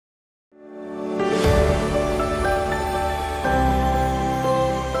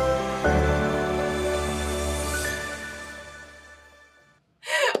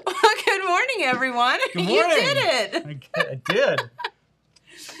everyone. Good morning. You did it. I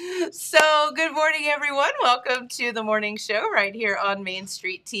did. So, good morning, everyone. Welcome to the morning show right here on Main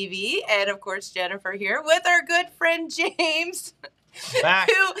Street TV. And, of course, Jennifer here with our good friend James, Back.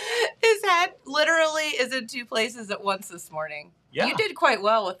 who literally is in two places at once this morning. Yeah. You did quite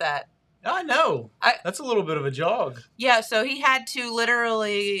well with that. I know. That's a little bit of a jog. Yeah, so he had to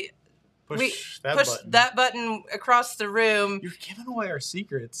literally Push that button across the room. You're giving away our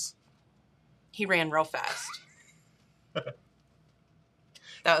secrets. He ran real fast. That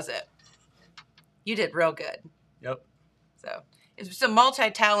was it. You did real good. Yep. So it's a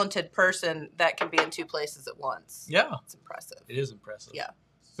multi-talented person that can be in two places at once. Yeah. It's impressive. It is impressive. Yeah.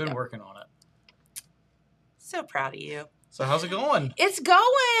 Been working on it. So proud of you. So how's it going? It's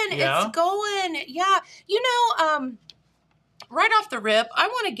going. Yeah? It's going. Yeah. You know, right off the rip, I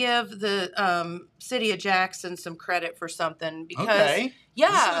want to give the city of Jackson some credit for something because, okay.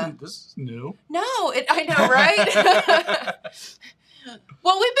 yeah. This is new. No, I know, right?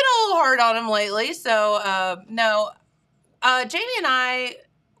 Well, we've been a little hard on him lately, so no. Jamie and I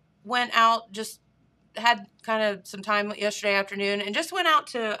went out, just had kind of some time yesterday afternoon, and just went out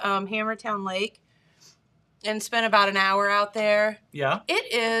to Hammertown Lake and spent about an hour out there. Yeah.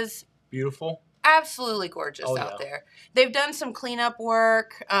 It is Beautiful. absolutely gorgeous out there. They've done some cleanup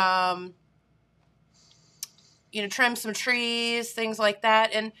work, trim some trees, things like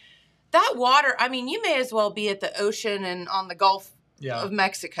that, and that water, I mean, you may as well be at the ocean and on the Gulf of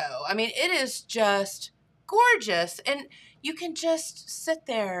Mexico. I mean, it is just gorgeous. And you can just sit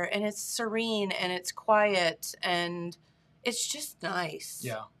there and it's serene and it's quiet and it's just nice.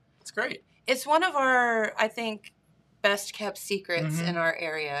 Yeah. It's great. It's one of our, I think, best kept secrets in our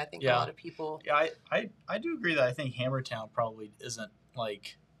area. I think a lot of people. Yeah, I do agree that I think Hammertown probably isn't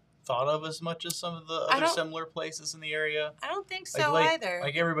like thought of as much as some of the other similar places in the area. I don't think so either.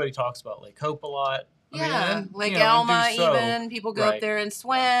 Like everybody talks about Lake Hope a lot. Yeah, Lake Elma even. People go up there and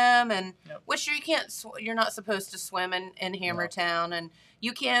swim, and which you can't. You're not supposed to swim in Hammertown, and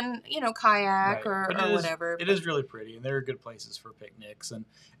you can, kayak or whatever. It is really pretty, and there are good places for picnics, and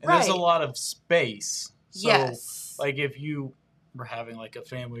there's a lot of space. So, like if you were having like a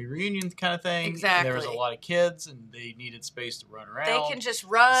family reunion kind of thing, and there was a lot of kids, and they need space to run around. They can just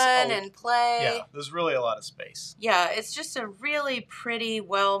run and play. Yeah, there's really a lot of space. Yeah, it's just a really pretty,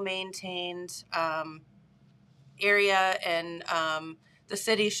 well-maintained area, and the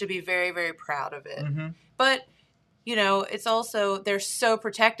city should be very, very proud of it. Mm-hmm. But, it's also, they're so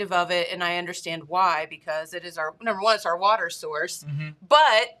protective of it, and I understand why, because it is number one, it's our water source,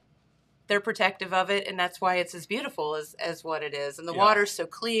 but they're protective of it, and that's why it's as beautiful as what it is. And the water's so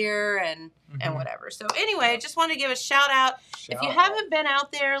clear and whatever. So anyway, just want to give a shout out. If you haven't been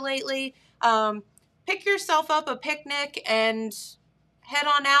out there lately, pick yourself up a picnic and head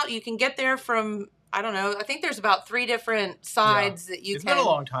on out. You can get there from, I don't know, I think there's about 3 different sides that you can. It's been a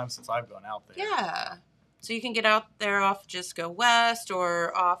long time since I've gone out there. Yeah. So you can get out there off Just Go West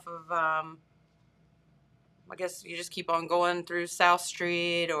or off of, I guess you just keep on going through South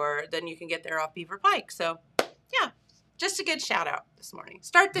Street, or then you can get there off Beaver Pike. So, yeah, just a good shout out this morning.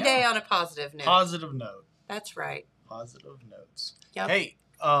 Start the day on a positive note. Positive note. That's right. Positive notes. Yep. Hey,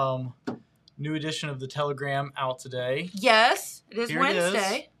 new edition of the Telegram out today. Yes, it is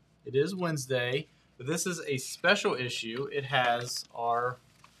Wednesday. It is Wednesday, but this is a special issue. It has our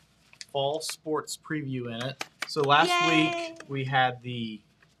fall sports preview in it. So last week we had the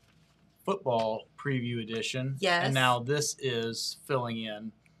football preview edition. Yes. And now this is filling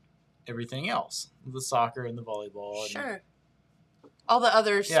in everything else. The soccer and the volleyball. Sure. All the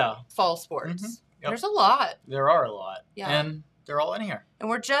other fall sports. Mm-hmm. Yep. There's a lot. There are a lot. Yeah. And they're all in here. And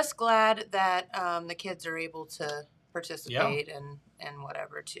we're just glad that the kids are able to participate and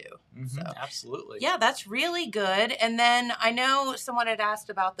whatever too. Mm-hmm. So absolutely. Yeah, that's really good. And then I know someone had asked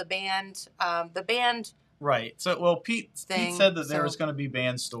about the band. Right. So, well, Pete said that there was going to be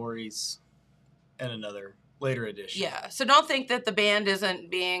band stories in another later edition. Yeah. So don't think that the band isn't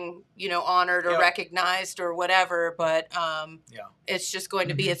being, honored or recognized or whatever, but it's just going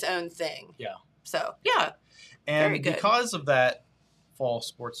to be its own thing. Yeah. So, yeah. And very good. Because of that fall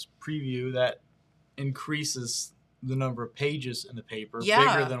sports preview, that increases the number of pages in the paper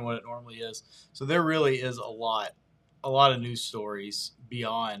bigger than what it normally is. So there really is a lot of news stories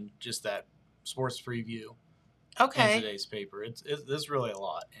beyond just that sports preview in today's paper. There's really a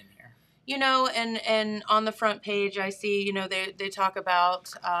lot in here. And on the front page, I see, they talk about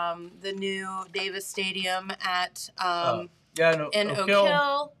the new Davis Stadium at in Oak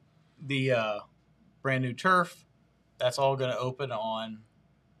Hill. The brand new turf, that's all going to open on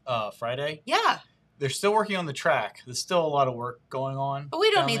Friday. Yeah. they're still working on the track. There's still a lot of work going on. But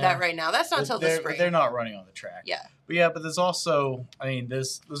we don't need that right now. That's not until the spring. They're not running on the track. Yeah. But there's also, I mean,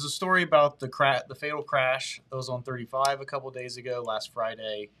 there's a story about the fatal crash that was on 35 a couple of days ago, last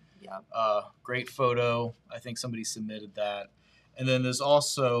Friday. Yeah. Great photo. I think somebody submitted that. And then there's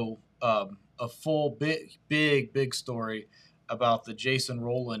also a full big story about the Jason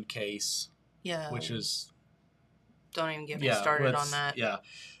Rowland case. Yeah. Which is... Don't even get me started on that. Yeah.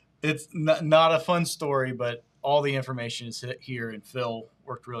 It's not a fun story, but all the information is here, and Phil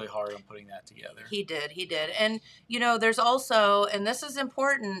worked really hard on putting that together. He did. And, there's also, and this is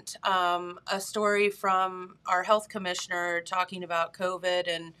important, a story from our health commissioner talking about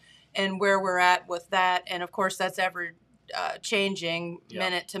COVID and where we're at with that. And, of course, that's ever changing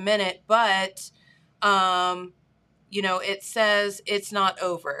minute to minute. But, it says it's not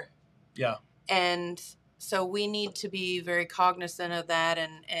over. Yeah. And... So we need to be very cognizant of that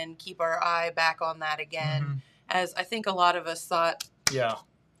and keep our eye back on that again, as I think a lot of us thought. Yeah.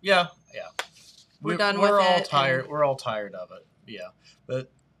 We're done with it. We're all tired. We're all tired of it. Yeah,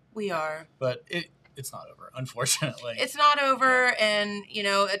 but we are. But it's not over, unfortunately. It's not over, and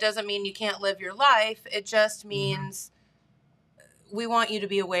it doesn't mean you can't live your life. It just means we want you to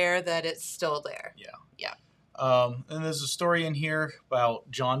be aware that it's still there. Yeah. And there's a story in here about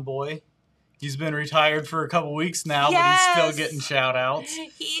John Boy. He's been retired for a couple weeks now, but he's still getting shout-outs.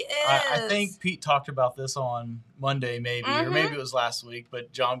 He is. I think Pete talked about this on Monday, maybe, or maybe it was last week.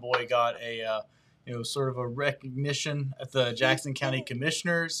 But John Boy got a, sort of a recognition at the Jackson County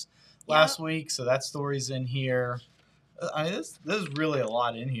Commissioners last week. So that story's in here. I mean, there's really a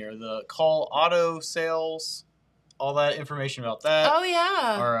lot in here. The Call Auto Sales, all that information about that. Oh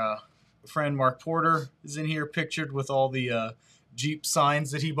yeah. Our friend Mark Porter is in here, pictured with all the Jeep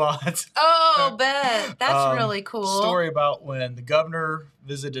signs that he bought. Oh, bet. That's really cool. Story about when the governor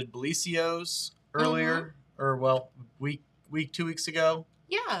visited Bellicio's earlier, or week 2 weeks ago.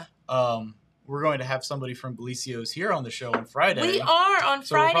 Yeah. We're going to have somebody from Bellicio's here on the show on Friday. We are on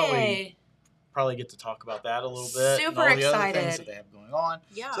Friday. We'll probably get to talk about that a little bit. Super and all excited. The other things that they have going on.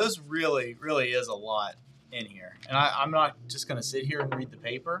 Yeah. So this really, really is a lot in here. And I'm not just going to sit here and read the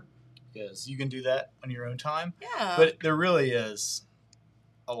paper, because you can do that on your own time. Yeah. But there really is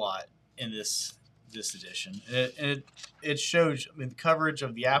a lot in this edition. And it shows, the coverage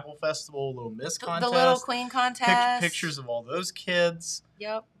of the Apple Festival, Little Miss contest. The Little Queen contest. Pictures of all those kids.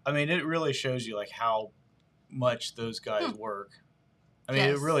 Yep. I mean, it really shows you, how much those guys work. I mean,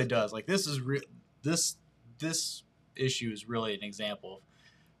 it really does. This is this issue is really an example of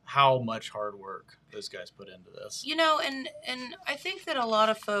how much hard work those guys put into this. And I think that a lot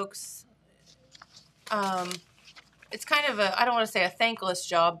of folks, it's kind of I don't want to say a thankless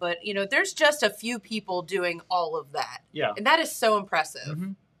job, but, there's just a few people doing all of that. Yeah. And that is so impressive.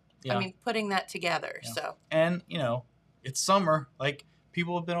 Mm-hmm. Yeah. I mean, putting that together. Yeah. So. And, it's summer.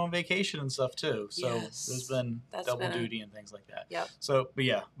 People have been on vacation and stuff too. So there's been double duty and things like that. Yep. So,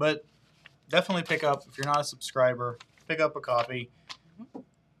 but definitely pick up, if you're not a subscriber, pick up a copy.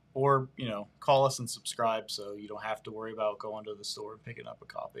 Or, call us and subscribe so you don't have to worry about going to the store and picking up a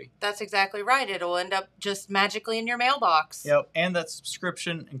copy. That's exactly right. It'll end up just magically in your mailbox. Yep. And that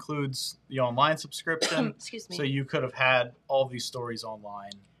subscription includes the online subscription. Excuse me. So you could have had all these stories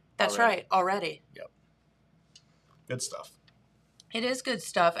online. That's right. Already. Yep. Good stuff. It is good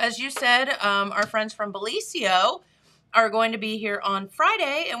stuff. As you said, our friends from Bellicio are going to be here on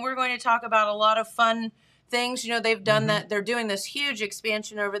Friday, and we're going to talk about a lot of fun things. They've done that. They're doing this huge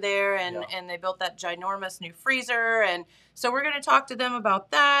expansion over there, and they built that ginormous new freezer. And so we're going to talk to them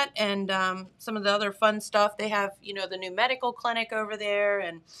about that and some of the other fun stuff. They have, the new medical clinic over there,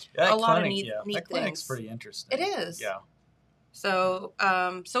 and a lot of neat that things. Clinic's pretty interesting. It is. Yeah. So,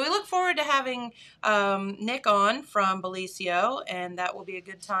 so we look forward to having Nick on from Bellicio, and that will be a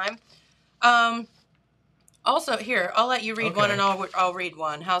good time. Also, here, I'll let you read one, and I'll read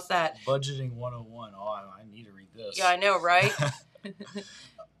one. How's that? Budgeting 101. Oh, I need to read this. Yeah, I know, right?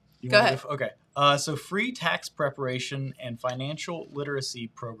 Go ahead. Okay. So free tax preparation and financial literacy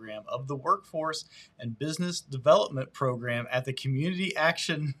program of the Workforce and Business Development Program at the Community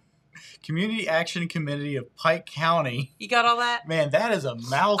Action Committee of Pike County. You got all that? Man, that is a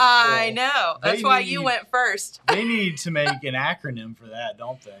mouthful. I know. That's why you went first. They need to make an acronym for that,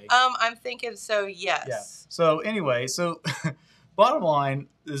 don't they? I'm thinking so, yes. Yeah. So anyway, bottom line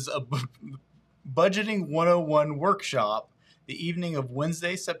is a Budgeting 101 workshop the evening of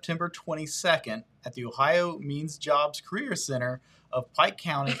Wednesday, September 22nd at the Ohio Means Jobs Career Center of Pike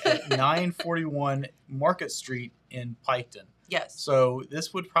County at 941 Market Street in Piketon. Yes. So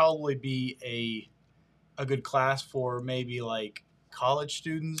this would probably be a good class for maybe college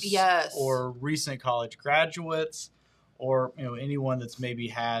students, yes, or recent college graduates, or anyone that's maybe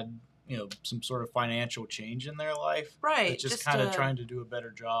had some sort of financial change in their life, right? That's just kind of trying to do a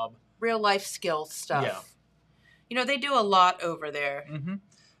better job. Real life skill stuff. Yeah. They do a lot over there. Mm-hmm.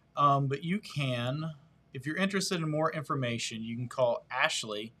 But you can, if you're interested in more information, you can call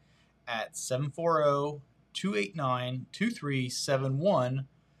Ashley at 740-289-2371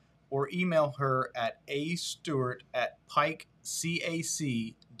 or email her at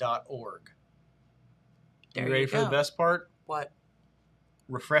astewart@pikecac.org. There you ready for the best part? What?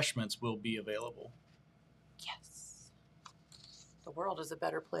 Refreshments will be available. Yes. The world is a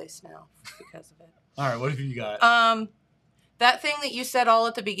better place now because of it. All right, what have you got? That thing that you said all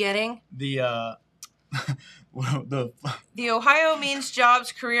at the beginning. The Ohio Means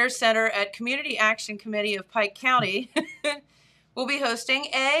Jobs Career Center at Community Action Committee of Pike County will be hosting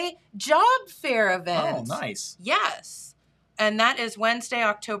a job fair event. Oh, nice. Yes. And that is Wednesday,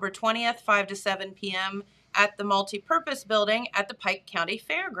 October 20th, 5 to 7 p.m. at the Multipurpose Building at the Pike County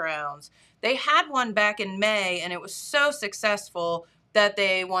Fairgrounds. They had one back in May, and it was so successful that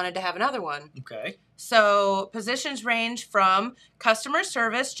they wanted to have another one. Okay. So positions range from customer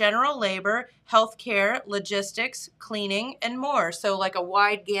service, general labor, healthcare, logistics, cleaning, and more. So like a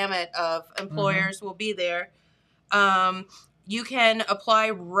wide gamut of employers will be there. You can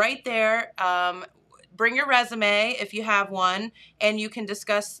apply right there. Bring your resume if you have one, and you can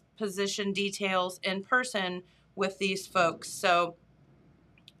discuss position details in person with these folks. So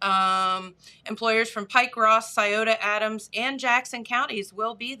employers from Pike, Ross, Scioto, Adams, and Jackson counties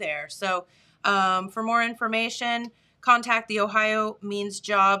will be there. So for more information, contact the Ohio Means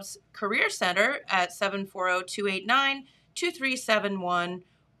Jobs Career Center at 740-289-2371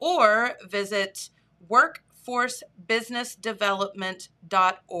 or visit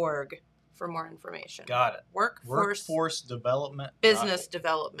workforcebusinessdevelopment.org for more information. Got it. Workforce Development. Business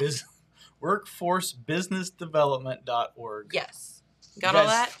Development. Workforcebusinessdevelopment.org. Yes. Got all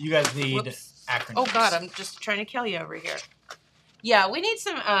that? You guys need acronyms. Oh, God, I'm just trying to kill you over here. Yeah, we need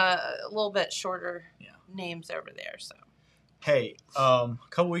some a little bit shorter names over there. So, hey, a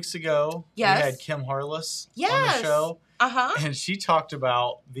couple weeks ago, we had Kim Harless on the show. And she talked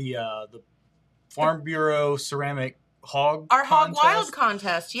about the Farm Bureau ceramic hog Hog Wild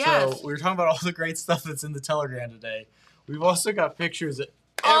contest, yes. So we were talking about all the great stuff that's in the Telegram today. We've also got pictures of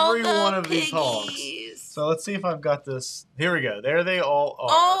every one of these hogs. So let's see if I've got this. Here we go. There they all are.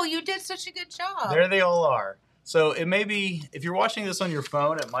 Oh, you did such a good job. There they all are. So it may be, if you're watching this on your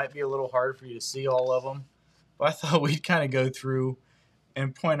phone, it might be a little hard for you to see all of them. But I thought we'd kind of go through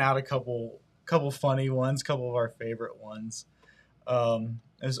and point out a couple funny ones, couple of our favorite ones.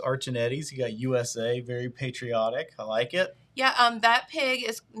 There's Arch and Eddie's. You got USA, very patriotic. I like it. Yeah, that pig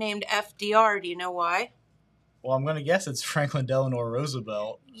is named FDR. Do you know why? Well, I'm going to guess it's Franklin Delano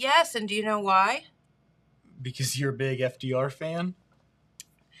Roosevelt. Yes, and do you know why? Because you're a big FDR fan?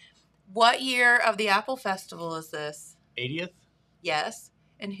 What year of the Apple Festival is this? 80th? Yes.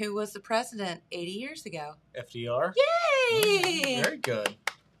 And who was the president 80 years ago? FDR. Yay! Very good.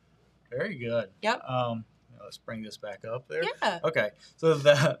 Very good. Yep. Let's bring this back up there. Yeah. Okay. So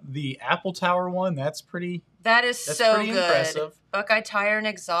the Apple Tower one, that's pretty. That's so pretty good. Impressive. Buckeye Tire and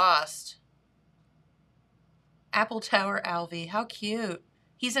Exhaust. Apple Tower Alvy. How cute.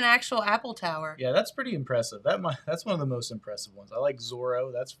 He's an actual Apple Tower. Yeah, that's pretty impressive. That's one of the most impressive ones. I like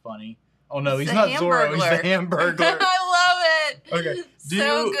Zorro. That's funny. Oh, no, he's not Zorro. He's the Hamburglar. I love it. Okay. Good.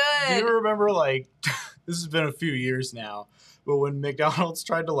 Do you remember, like, this has been a few years now, but when McDonald's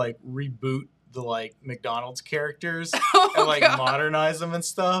tried to, like, reboot the, like, McDonald's characters and, like, modernize them and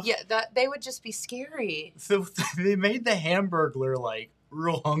stuff? Yeah, they would just be scary. So they made the Hamburglar, like,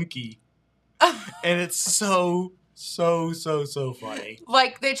 real hunky. And it's so funny.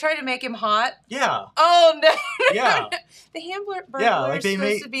 Like, they try to make him hot? Yeah. Oh, no. Yeah. The Hamburglar is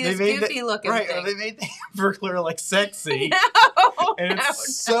supposed to be this goofy looking thing. Right, they made the Hamburglar, like, sexy. No, and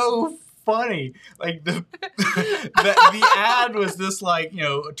it's so funny. Like, the ad was this, like,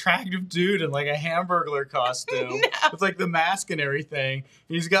 attractive dude in, like, a Hamburglar costume with, like, the mask and everything.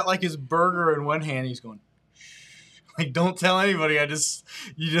 And he's got, like, his burger in one hand. He's going, like, don't tell anybody.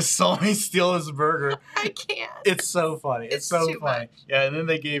 You just saw me steal his burger. I can't. It's so funny. It's so funny. Much. Yeah, and then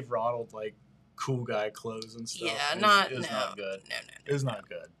they gave Ronald, like, cool guy clothes and stuff. Yeah, it was not good. No. It was not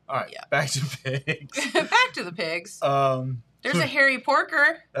good. All right, back to pigs. Back to the pigs. There's a Harry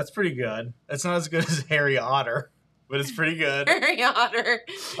Porker. That's pretty good. That's not as good as Harry Otter, but it's pretty good. Harry Otter.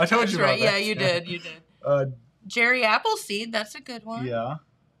 I told you about that. Yeah, you did. Jerry Appleseed. That's a good one. Yeah.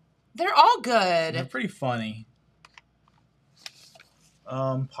 They're all good. They're pretty funny.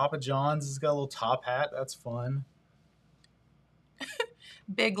 Papa John's has got a little top hat. That's fun.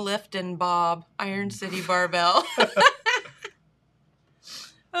 Big Lift and Bob, Iron City Barbell.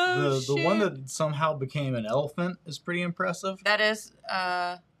 The one that somehow became an elephant is pretty impressive. That is,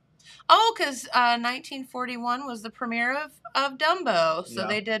 because 1941 was the premiere of Dumbo. So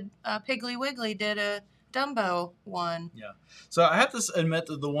they did, Piggly Wiggly did a Dumbo one. Yeah. So I have to admit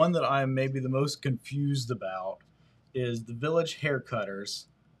that the one that I'm maybe the most confused about is the Village Haircutters,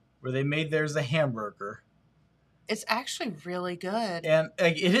 where they made theirs a hamburger. It's actually really good. And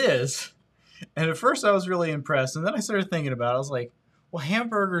it is. And at first I was really impressed. And then I started thinking about it. I was like, well,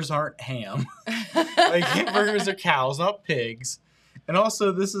 hamburgers aren't ham. Like, hamburgers are cows, not pigs. And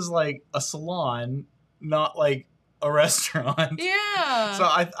also, this is like a salon, not like a restaurant. Yeah. So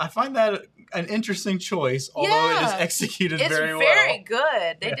I find that an interesting choice, although it is executed very well. It's very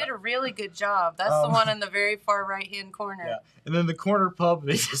good. They did a really good job. That's the one in the very far right-hand corner. Yeah. And then the corner pub,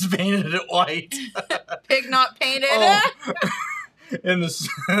 they just painted it white. Pig not painted. And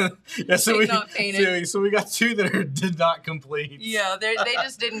so we got two that did not complete. Yeah, they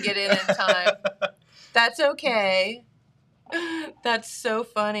just didn't get in time. That's okay. That's so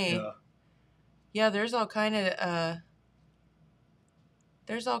funny. Yeah, there's all kind of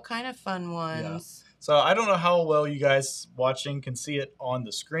fun ones. Yeah. So I don't know how well you guys watching can see it on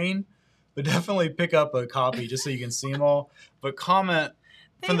the screen, but definitely pick up a copy just so you can see them all. But comment.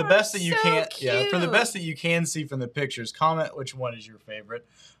 From the best that you can, from the best that you can see from the pictures, comment which one is your favorite.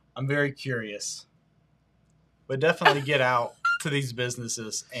 I'm very curious, but definitely get out to these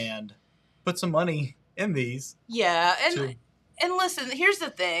businesses and put some money in these. Yeah, and listen, here's the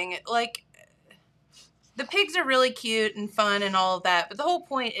thing: like, the pigs are really cute and fun and all of that, but the whole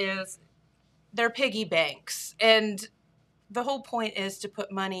point is they're piggy banks, and the whole point is to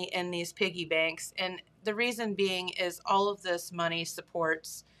put money in these piggy banks. And the reason being is all of this money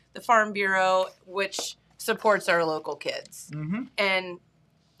supports the Farm Bureau, which supports our local kids. Mm-hmm. And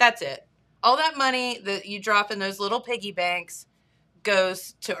that's it. All that money that you drop in those little piggy banks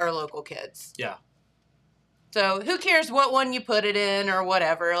goes to our local kids. Yeah. So who cares what one you put it in or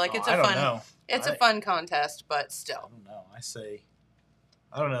whatever? Like, it's a fun contest, but still. I don't know.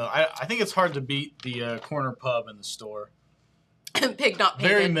 I don't know. I think it's hard to beat the corner pub in the store. Pig not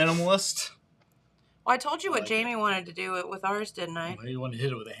painted. Very minimalist. Well, I told you what Jamie wanted to do it with ours, didn't I? Well, you wanted to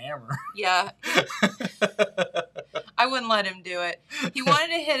hit it with a hammer. Yeah. I wouldn't let him do it. He wanted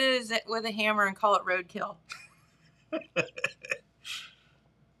to hit it with a hammer and call it roadkill.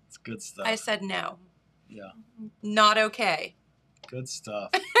 It's good stuff. I said no. Yeah. Not okay. Good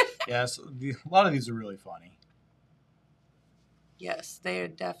stuff. Yes, a lot of these are really funny. Yes, they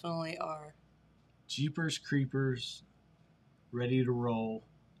definitely are. Jeepers Creepers, ready to roll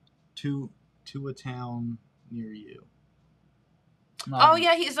to a town near you.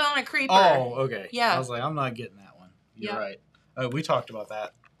 Yeah, he's on a creeper. Oh, okay. Yeah. I was like, I'm not getting that one. You're right. We talked about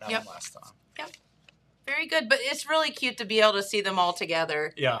that one last time. Yep. Very good, but it's really cute to be able to see them all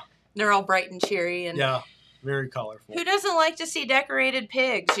together. Yeah. They're all bright and cheery. And yeah, very colorful. Who doesn't like to see decorated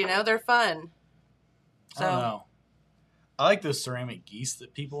pigs? You know, they're fun. So. I don't know. I like those ceramic geese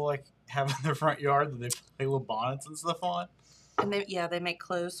that people like have in their front yard that they play little bonnets and stuff on. And they make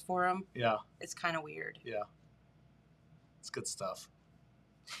clothes for them. Yeah. It's kind of weird. Yeah. It's good stuff.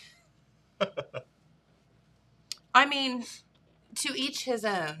 I mean, to each his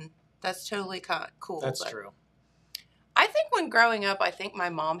own. That's totally cool. That's true. I think when growing up, I think my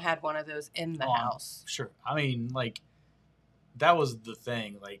mom had one of those in the house. Sure. I mean, like, that was the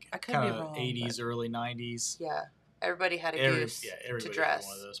thing. Like, I could be kind of wrong, 80s, early 90s. Yeah. Everybody had a goose to dress. Had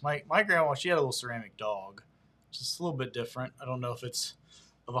one of those. My grandma, she had a little ceramic dog. Just a little bit different. I don't know if it's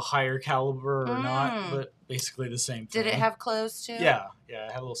of a higher caliber or not, but basically the same thing. Did it have clothes too? Yeah. Yeah,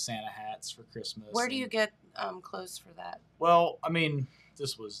 it had little Santa hats for Christmas. Where do you get clothes for that? Well, I mean,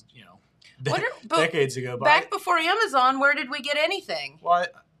 this was, decades ago. But back before Amazon, where did we get anything? Well,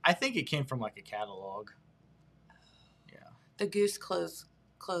 I think it came from like a catalog. Yeah. The Goose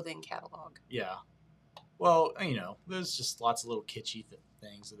clothing catalog. Yeah. Well, there's just lots of little kitschy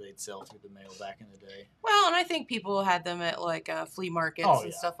things that they'd sell through the mail back in the day. Well, and I think people had them at like flea markets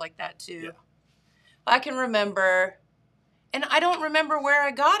and stuff like that too. Yeah. I can remember, and I don't remember where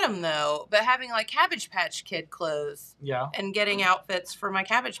I got them though, but having like Cabbage Patch Kid clothes. Yeah. And getting outfits for my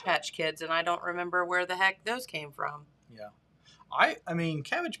Cabbage Patch Kids, and I don't remember where the heck those came from. Yeah. I mean,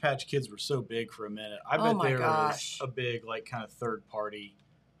 Cabbage Patch Kids were so big for a minute. I bet they were a big, like, kind of third party,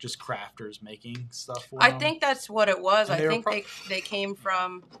 just crafters making stuff for them. I think that's what it was. I think they came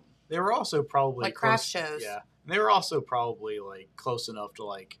from. They were also probably like craft shows. Yeah. They were also probably like close enough to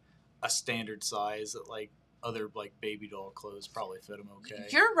like a standard size that like other like baby doll clothes probably fit them okay.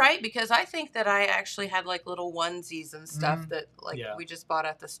 You're right, because I think that I actually had like little onesies and stuff that like we just bought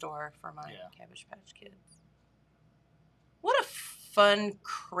at the store for my Cabbage Patch Kids. What a fun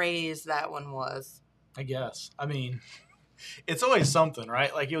craze that one was. I guess. I mean, it's always something,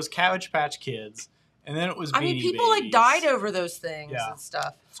 right? Like it was Cabbage Patch Kids, and then it was Beanie people Babies. Like died over those things and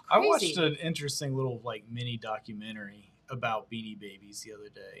stuff. I watched an interesting little like mini documentary about Beanie Babies the other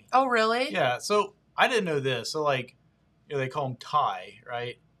day. Oh, really? Yeah. So I didn't know this. So like, they call him Ty,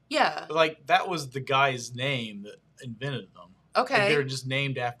 right? Yeah. But like that was the guy's name that invented them. Okay. Like, they were just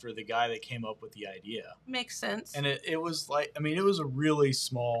named after the guy that came up with the idea. Makes sense. And it was like, I mean, it was a really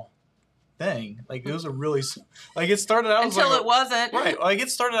small thing. Like it was a really, like it started out until like it wasn't. Right. Like it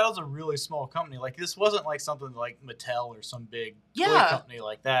started out as a really small company. Like this wasn't like something like Mattel or some big toy company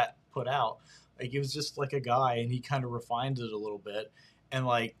like that put out. Like it was just like a guy, and he kind of refined it a little bit. And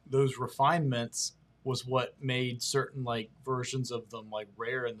like those refinements was what made certain like versions of them like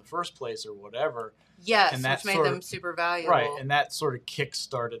rare in the first place or whatever. Yes, and which made them super valuable. Right, and that sort of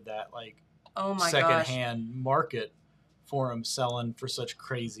kick-started that like second-hand market for them selling for such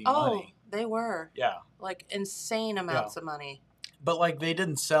crazy money. Oh, they were. Yeah. Like insane amounts of money. But like they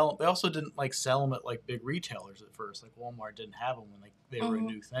also didn't like sell them at like big retailers at first. Like Walmart didn't have them when they were a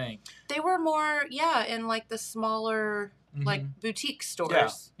new thing. They were more in like the smaller like boutique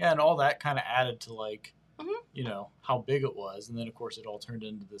stores. Yeah, and all that kind of added to like how big it was, and then of course it all turned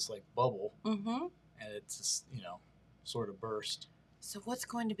into this like bubble. And it's just sort of burst. So what's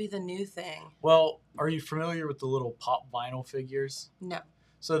going to be the new thing? Well, are you familiar with the little pop vinyl figures? No.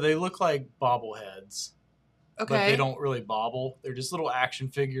 So they look like bobbleheads. Okay. But they don't really bobble. They're just little action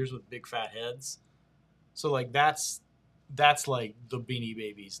figures with big fat heads. So like that's like the Beanie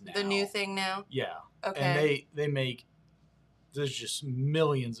Babies now. The new thing now? Yeah. Okay. And they make, there's just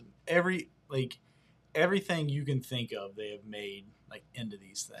millions, everything you can think of they have made like into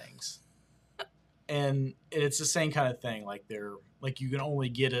these things. And it's the same kind of thing. Like they're like you can only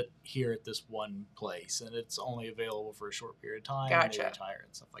get it here at this one place, and it's only available for a short period of time. Gotcha. And they retire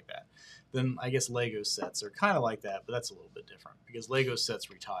and stuff like that. Then I guess Lego sets are kind of like that, but that's a little bit different because Lego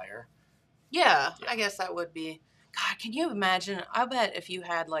sets retire. Yeah, I guess that would be. God, can you imagine? I bet if you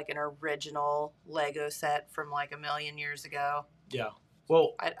had like an original Lego set from like a million years ago. Yeah.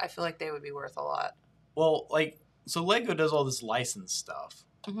 Well, I feel like they would be worth a lot. Well, like so Lego does all this license stuff.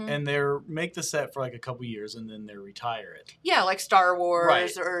 And they make the set for like a couple years and then they retire it. Yeah, like Star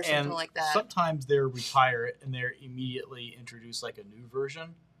Wars or something like that. Sometimes they retire it and they immediately introduce like a new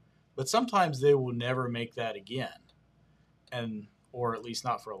version. But sometimes they will never make that again. Or at least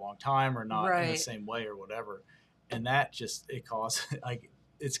not for a long time or not in the same way or whatever. And that just, it causes, like,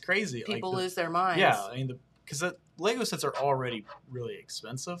 it's crazy. People lose their minds. Yeah, I mean, because Lego sets are already really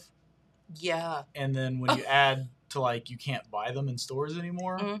expensive. Yeah. And then when you add to like you can't buy them in stores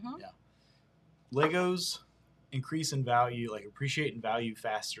anymore. Legos increase in value, like appreciate in value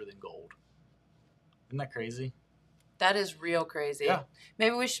faster than gold. Isn't that crazy? That is real crazy. Yeah.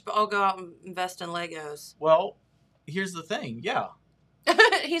 Maybe we should all go out and invest in Legos. Well, here's the thing. Yeah.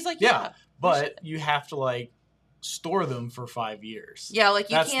 He's like, but you have to like store them for 5 years. Yeah, like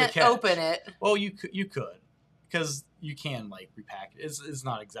you can't open it. Well, you could because you can like repack it. It's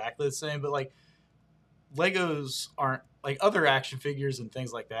not exactly the same, but like Legos aren't like other action figures and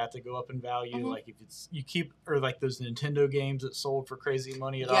things like that go up in value. Like if you keep, or like those Nintendo games that sold for crazy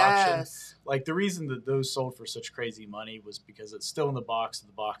money at auction. Like the reason that those sold for such crazy money was because it's still in the box and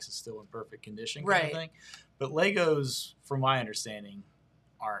the box is still in perfect condition kind of thing. But Legos, from my understanding,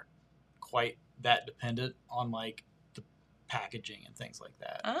 aren't quite that dependent on like the packaging and things like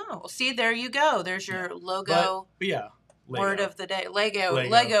that. Oh, well, see, there you go. There's your logo. But yeah. Lego. Word of the day.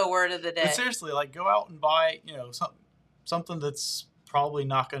 Lego word of the day. But seriously, like go out and buy, something that's probably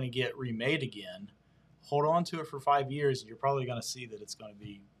not going to get remade again. Hold on to it for 5 years and you're probably going to see that it's going to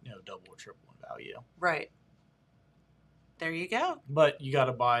be, double or triple in value. Right. There you go. But you got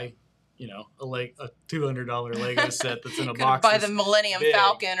to buy, a $200 Lego set that's in a box. Buy the Millennium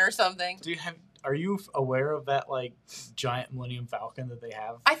Falcon or something. Are you aware of that like giant Millennium Falcon that they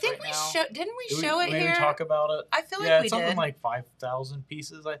have? I think didn't we show it here? Maybe talk about it. I feel like we did. It's something like 5,000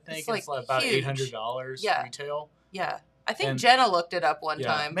 pieces. I think it's like about $800 retail. Yeah, I think Jenna looked it up one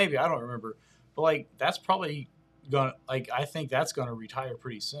time. Maybe I don't remember, but like that's probably gonna I think that's gonna retire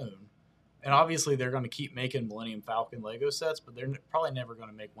pretty soon. And obviously they're going to keep making Millennium Falcon Lego sets, but they're probably never going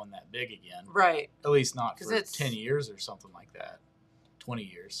to make one that big again. Right. At least not for 10 years or something like that. 20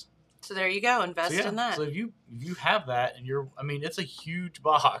 years. So there you go. Invest in that. So if you have that and it's a huge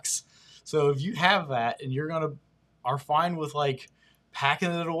box. So if you have that and are fine with like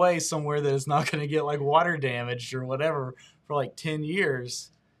packing it away somewhere that it's not going to get like water damaged or whatever for like 10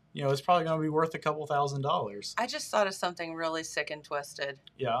 years, you know, it's probably going to be worth a couple $1,000s. I just thought of something really sick and twisted.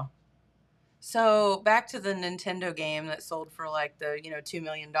 Yeah. So back to the Nintendo game that sold for like the, $2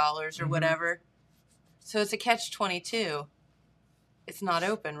 million or whatever. So it's a catch-22. It's not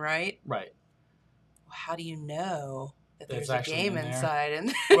open, right? Right. Well, how do you know that there's That's a game in inside?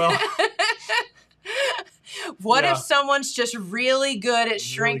 And well, what if someone's just really good at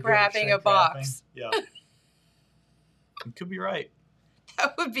shrink wrapping a box? Yeah. You could be right.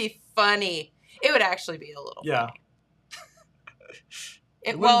 That would be funny. It would actually be a little funny.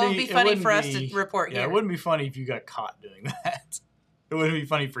 It would be funny for us to report here. Yeah, it wouldn't be funny if you got caught doing that. It wouldn't be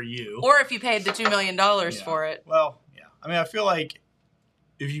funny for you. Or if you paid the $2 million for it. Well, yeah. I mean, I feel like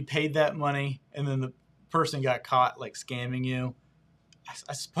if you paid that money and then the person got caught like scamming you,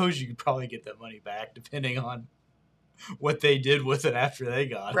 I suppose you could probably get that money back depending on what they did with it after they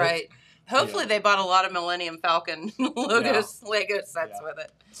got it. Right. Hopefully they bought a lot of Millennium Falcon Lego sets with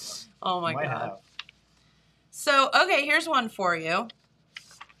it. Oh my God. Have. So, okay, here's one for you.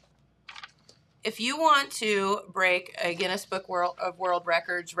 If you want to break a Guinness Book of World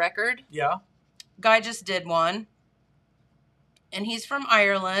Records record, Guy just did one. And he's from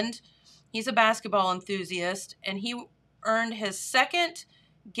Ireland. He's a basketball enthusiast, and he earned his second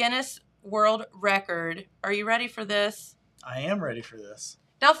Guinness World Record. Are you ready for this? I am ready for this.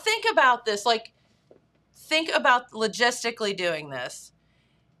 Now think about this. Think about logistically doing this.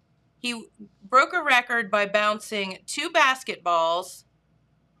 He broke a record by bouncing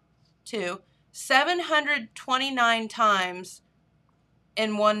 729 times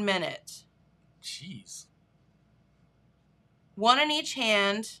in 1 minute. Jeez. One in each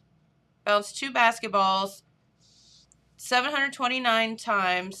hand, bounced 2 basketballs 729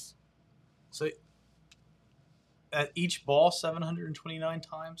 times. So at each ball 729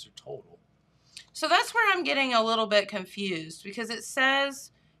 times or total? So that's where I'm getting a little bit confused because it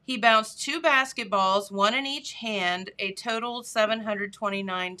says he bounced 2 basketballs, one in each hand, a total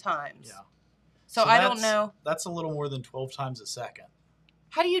 729 times. Yeah. So I don't know. That's a little more than 12 times a second.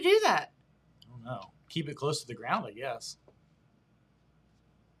 How do you do that? I don't know. Keep it close to the ground, I guess.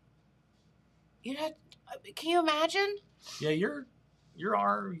 Can you imagine? Yeah, your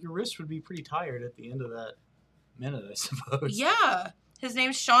wrist would be pretty tired at the end of that minute, I suppose. Yeah. His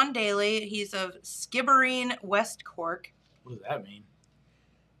name's Sean Daly. He's of Skibbereen, West Cork. What does that mean?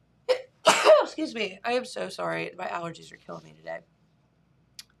 Excuse me. I am so sorry. My allergies are killing me today.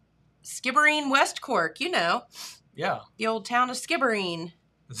 Skibbereen, West Cork. You know. Yeah. The old town of Skibbereen.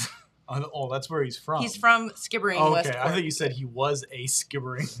 Oh, that's where he's from. He's from Skibbereen, West Cork. I thought you said he was a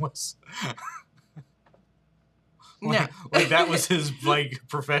Skibbereen West. No. Like that was his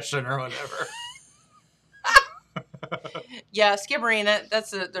profession or whatever. Yeah, Skibbereen, that's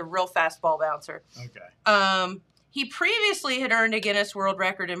the real fast ball bouncer. Okay. He previously had earned a Guinness World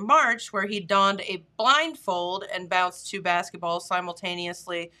Record in March where he donned a blindfold and bounced 2 basketballs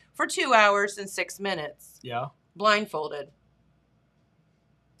simultaneously for 2 hours and 6 minutes. Yeah. Blindfolded.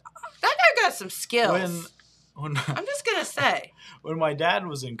 That guy got some skills. When I'm just going to say. When my dad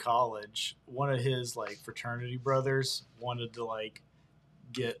was in college, one of his fraternity brothers wanted to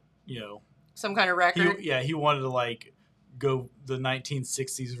get, some kind of record. He wanted to go the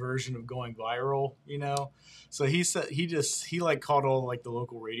 1960s version of going viral, So he said he called all the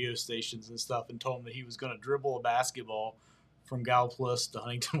local radio stations and stuff and told them that he was going to dribble a basketball from Gallipolis to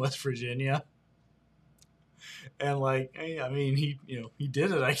Huntington, West Virginia. And he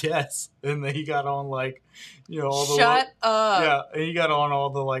did it, I guess. And then he got on all the Shut up. Yeah, and he got on all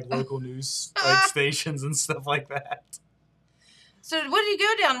the local news stations and stuff like that. So what did he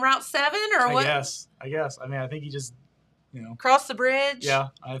go down, Route 7 or what? I guess. I mean, I think he just cross the bridge. Yeah,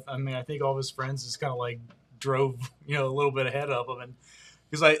 I think all of his friends just kind of drove a little bit ahead of him, and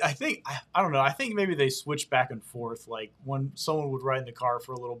because I think I don't know, I think maybe they switched back and forth. When someone would ride in the car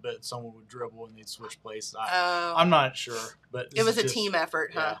for a little bit, someone would dribble, and they'd switch places. I'm not sure, but it was a team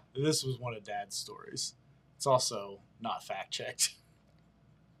effort, huh? Yeah, this was one of Dad's stories. It's also not fact checked.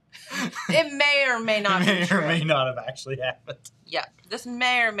 It may or may not be true. Or may not have actually happened. Yeah, this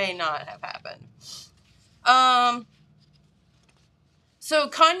may or may not have happened. So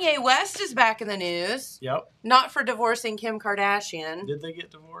Kanye West is back in the news. Yep. Not for divorcing Kim Kardashian. Did they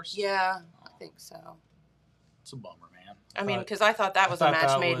get divorced? Yeah, I think so. It's a bummer, man. I mean, because I thought that was a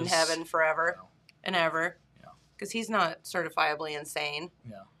match made in heaven forever and ever. Yeah. Because he's not certifiably insane.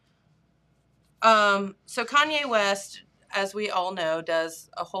 Yeah. So Kanye West, as we all know, does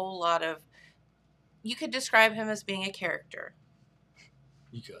a whole lot of... You could describe him as being a character.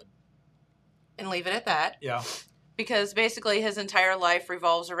 You could. And leave it at that. Yeah. Because basically his entire life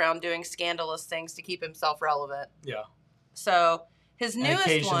revolves around doing scandalous things to keep himself relevant. Yeah. So his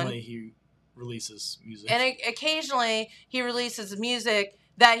newest one... occasionally he releases music. And occasionally he releases music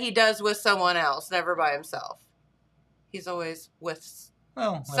that he does with someone else, never by himself. He's always with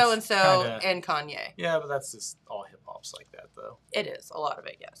so-and-so and Kanye. Yeah, but that's just all hip-hop's like that, though. It is. A lot of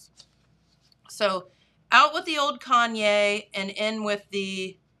it, yes. So, out with the old Kanye and in with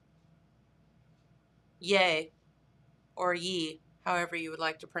the Ye, or Ye, however you would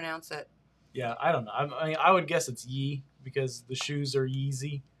like to pronounce it. Yeah, I don't know. I mean, I would guess it's Ye because the shoes are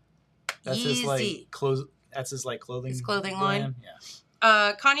Yeezy. That's Yeezy. That's his clothing. His clothing line.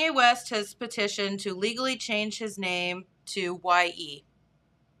 Yeah. Kanye West has petitioned to legally change his name to YE,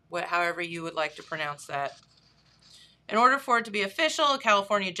 however you would like to pronounce that. In order for it to be official, a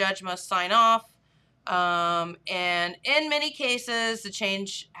California judge must sign off. And in many cases, the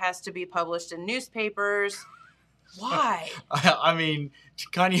change has to be published in newspapers. Why? I mean,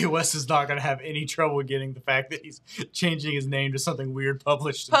 Kanye West is not going to have any trouble getting the fact that he's changing his name to something weird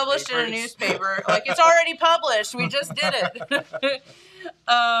published in a newspaper. It's already published. We just did it.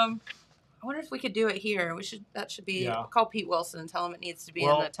 I wonder if we could do it here. That should be call Pete Wilson and tell him it needs to be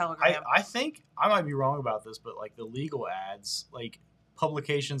in the Telegram. I think I might be wrong about this, but the legal ads,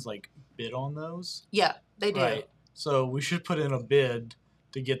 publications bid on those. Yeah, they do. Right. So we should put in a bid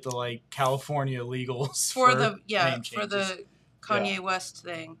to get the California legals for the Kanye West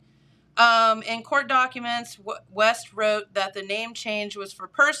thing. In court documents, West wrote that the name change was for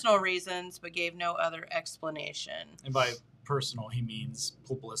personal reasons, but gave no other explanation. And by personal, he means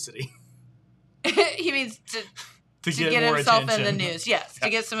publicity. He means to get himself attention. in the news. Yes, to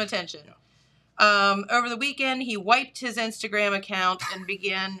get some attention. Over the weekend, he wiped his Instagram account and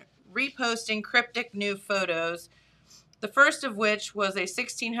began reposting cryptic new photos. The first of which was a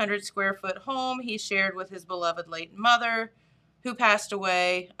 1,600 square foot home he shared with his beloved late mother, who passed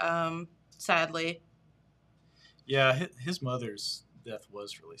away, sadly. Yeah, his mother's death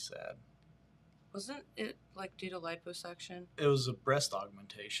was really sad. Wasn't it due to liposuction? It was a breast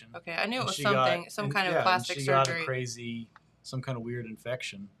augmentation. Okay, I knew it was some kind of plastic surgery. Got some kind of weird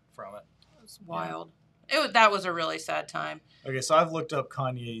infection from it. It was wild. That was a really sad time. Okay, so I've looked up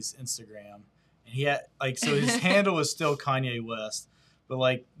Kanye's Instagram, and he had so his handle is still Kanye West,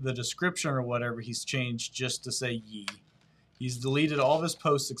 but the description or whatever he's changed just to say Ye. He's deleted all of his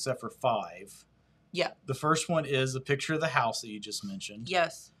posts except for 5. Yeah. The first one is a picture of the house that you just mentioned.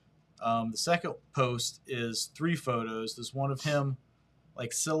 Yes. The second post is 3 photos. There's one of him,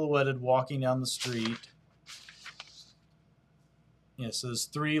 silhouetted walking down the street. Yeah, so there's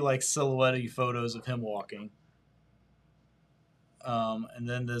 3 silhouetted photos of him walking. And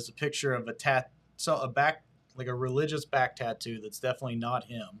then there's a picture of a religious back tattoo that's definitely not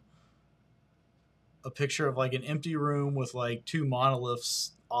him. A picture of an empty room with 2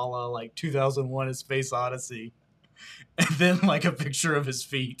 monoliths, a la 2001: A Space Odyssey, and then a picture of his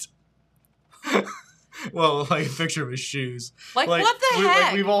feet. Well, a picture of his shoes. What the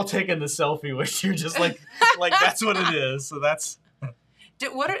heck? We've all taken the selfie with you, just that's what it is. So that's.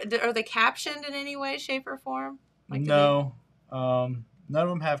 Are they captioned in any way, shape, or form? No, none of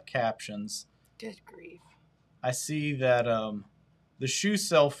them have captions. Good grief! I see that the shoe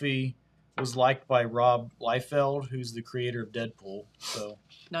selfie was liked by Rob Liefeld, who's the creator of Deadpool. So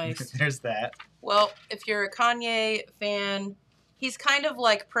nice. There's that. Well, if you're a Kanye fan, he's kind of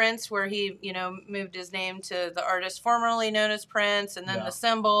like Prince, where he, moved his name to the artist formerly known as Prince, and then the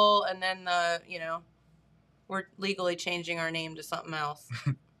symbol, and then we're legally changing our name to something else.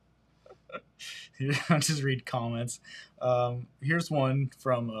 I'll just read comments. Here's one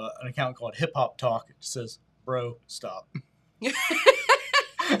from an account called Hip Hop Talk. It says, "Bro, stop."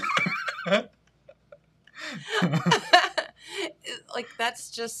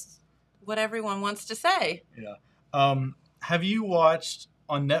 That's just what everyone wants to say. Yeah. Have you watched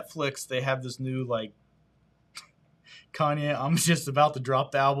on Netflix? They have this new Kanye, I'm just about to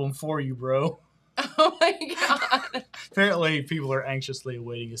drop the album for you, bro. Oh my god. Apparently people are anxiously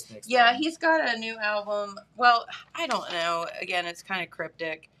awaiting his next album. He's got a new album. Well, I don't know. Again, it's kind of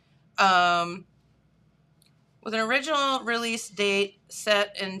cryptic. With an original release date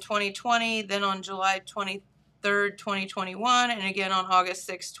set in 2020, then on July 23rd, 2021, and again on August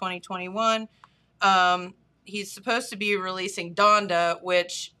 6th, 2021. He's supposed to be releasing Donda,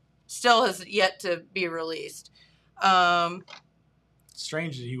 which still has yet to be released.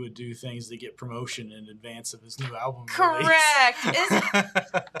 Strange that he would do things to get promotion in advance of his new album Correct.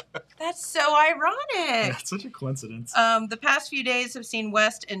 That's so ironic. That's such a coincidence. The past few days have seen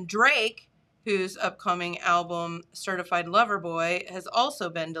West and Drake whose upcoming album, Certified Lover Boy, has also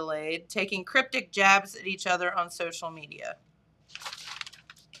been delayed, taking cryptic jabs at each other on social media.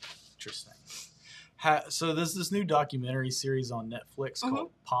 Interesting. So there's this new documentary series on Netflix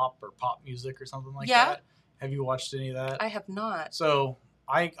called Pop or Pop Music or something like that. Have you watched any of that? I have not. So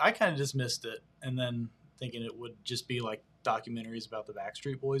I kind of dismissed it, and then thinking it would just be like documentaries about the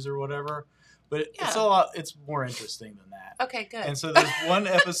Backstreet Boys or whatever. But it's more interesting than that. Okay, good. And so there's one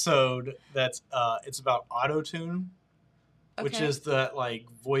episode that's it's about auto-tune, which is the like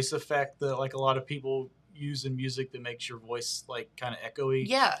voice effect that like a lot of people use in music that makes your voice like kind of echoey.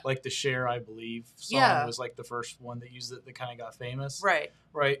 Yeah. Like the Cher, I believe, song was like the first one that used it that kind of got famous. Right.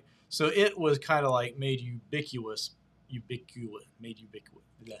 Right. So it was kind of like made ubiquitous.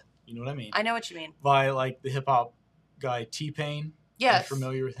 Yeah. You know what I mean? I know what you mean. By like the hip hop guy T-Pain. Yes. Are you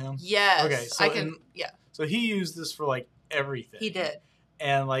familiar with him? Yes. Okay. So So he used this for like everything. He did.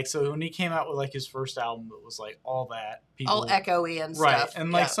 And like, so when he came out with like his first album, it was like all that. People, all echoey and right. stuff.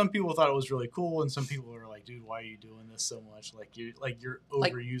 And like some people thought it was really cool, and some people were like, "Dude, why are you doing this so much? Like you're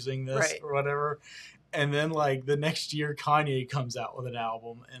overusing this or whatever." And then like the next year, Kanye comes out with an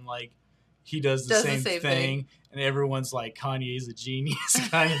album, and like he does the same thing, and everyone's like, "Kanye's a genius,"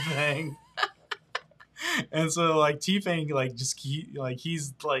 kind of thing. And so like T-Pain like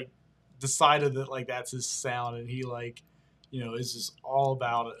he's like decided that like that's his sound, and he like is just all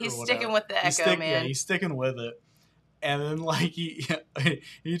about it. He's sticking with the echo, man. Yeah, he's sticking with it. And then like he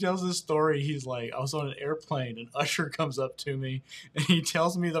tells this story. He's like, I was on an airplane, and Usher comes up to me, and he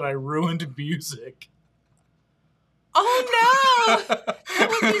tells me that I ruined music. Oh no! That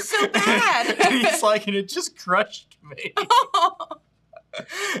would be so bad. And he's like, and it just crushed me.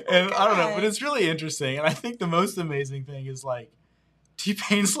 And I don't know, but it's really interesting. And I think the most amazing thing is like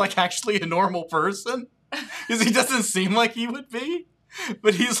T-Pain's like actually a normal person, because he doesn't seem like he would be,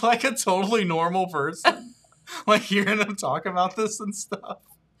 but he's like a totally normal person. Like hearing him talk about this and stuff.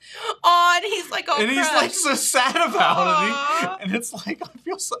 Oh, and he's like all and he's like so sad about it. And it's like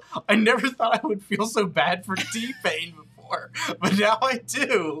I never thought I would feel so bad for T-Pain before, but now I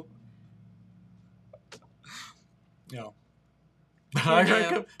do.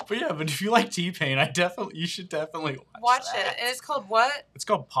 But if you like T-Pain, you should definitely watch that. It. And it's called what? It's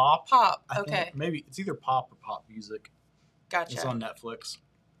called Pop. Pop. I okay. think maybe it's either Pop or Pop Music. Gotcha. It's on Netflix.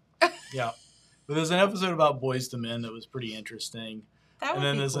 Yeah. But there's an episode about Boyz II Men that was pretty interesting. And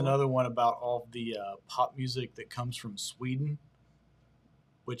then there's another one about all the pop music that comes from Sweden.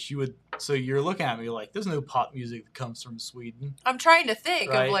 So you're looking at me like, there's no pop music that comes from Sweden. I'm trying to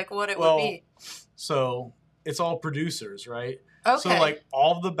think of like what it would be. So it's all producers, right? Okay. So like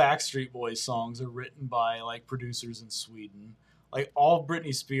all the Backstreet Boys songs are written by like producers in Sweden. Like all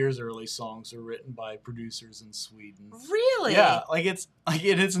Britney Spears early songs are written by producers in Sweden. Really? Yeah. Like it's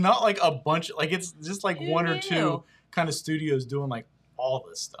not like a bunch. Like it's just like one or two kind of studios doing like all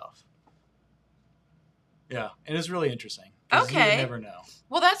this stuff. Yeah, and it's really interesting. Okay. You never know.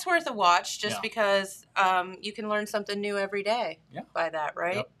 Well, that's worth a watch just because you can learn something new every day by that,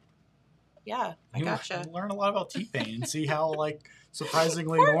 right? Yep. Yeah, I gotcha. You learn a lot about T-Pain and see how like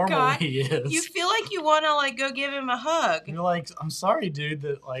surprisingly normal he is. You feel like you want to like go give him a hug. You're like, I'm sorry, dude,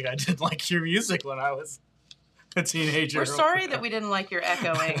 that like I didn't like your music when I was a teenager. We're sorry that we didn't like your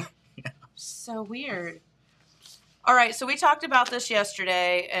echoing. So weird. All right, so we talked about this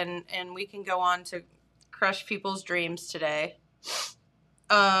yesterday, and we can go on to crush people's dreams today.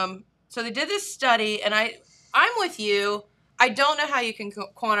 So they did this study, and I'm with you. I don't know how you can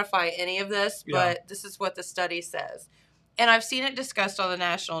quantify any of this, but this is what the study says. And I've seen it discussed on the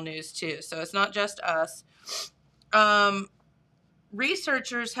national news, too, so it's not just us.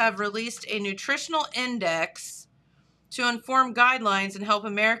 Researchers have released a nutritional index to inform guidelines and help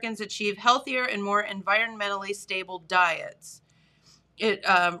Americans achieve healthier and more environmentally stable diets. It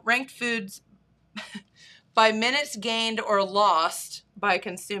ranked foods by minutes gained or lost by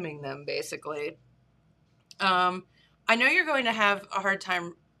consuming them, basically. I know you're going to have a hard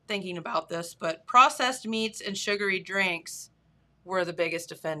time thinking about this, but processed meats and sugary drinks were the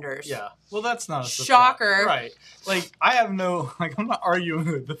biggest offenders. Yeah. Well, that's not a shocker. Right. Like, I'm not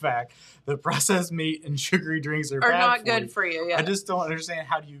arguing with the fact that processed meat and sugary drinks are bad not good for you. Yeah. I just don't understand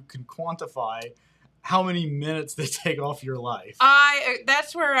how you can quantify how many minutes they take off your life.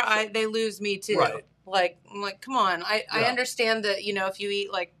 That's where they lose me too. Right. Like, I'm like, come on. I understand that, if you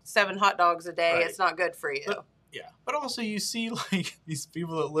eat like 7 hot dogs a day, it's not good for you. But also you see like these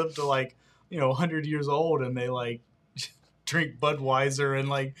people that live to like, 100 years old, and they like drink Budweiser and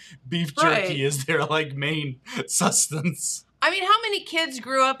like beef jerky is their like main sustenance. I mean, how many kids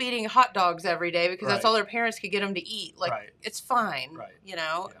grew up eating hot dogs every day because that's all their parents could get them to eat? Like, it's fine. Right.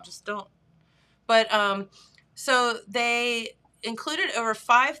 Just don't. But so they included over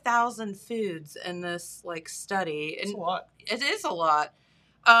 5,000 foods in this like study. It's a lot. It is a lot.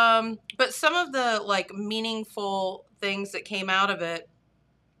 But some of the like meaningful things that came out of it,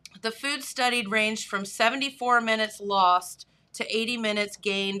 the food studied ranged from 74 minutes lost to 80 minutes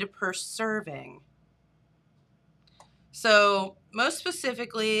gained per serving. So most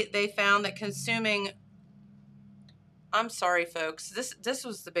specifically, they found that consuming, I'm sorry, folks, this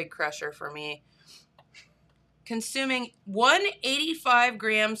was the big crusher for me. Consuming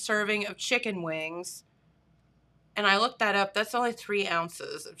 185-gram serving of chicken wings, and I looked that up, that's only 3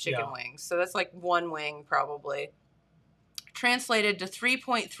 ounces of chicken wings. So that's like 1 wing probably. Translated to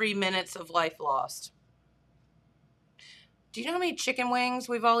 3.3 minutes of life lost. Do you know how many chicken wings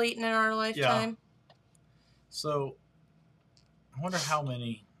we've all eaten in our lifetime? Yeah. So I wonder how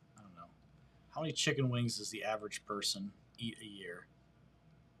many, I don't know, how many chicken wings does the average person eat a year?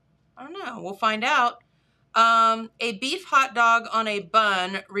 I don't know. We'll find out. A beef hot dog on a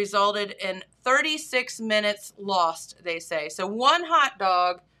bun resulted in 36 minutes lost, they say. So one hot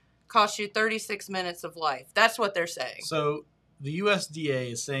dog costs you 36 minutes of life. That's what they're saying. So the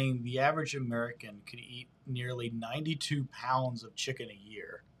USDA is saying the average American could eat nearly 92 pounds of chicken a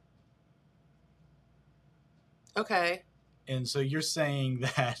year. Okay. And so you're saying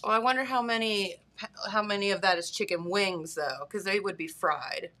that... Well, I wonder how many of that is chicken wings, though, because they would be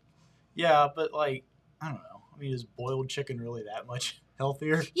fried. Yeah, but like, I don't know. I mean, is boiled chicken really that much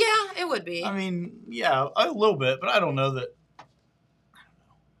healthier? Yeah, it would be. I mean, yeah, a little bit, but I don't know that. I don't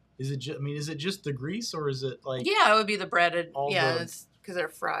know. Is it? Is it just the grease, or is it like? Yeah, it would be the breaded. It's because they're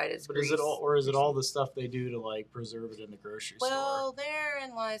fried. It's grease. Is it all, or is it all the stuff they do to like preserve it in the grocery store? Well,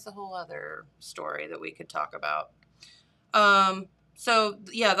 therein lies a whole other story that we could talk about. So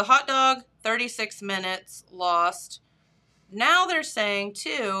yeah, the hot dog, 36 minutes lost. Now they're saying,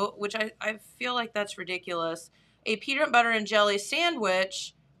 too, which I feel like that's ridiculous, a peanut butter and jelly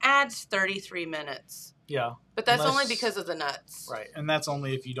sandwich adds 33 minutes. Yeah. But that's only because of the nuts. Right. And that's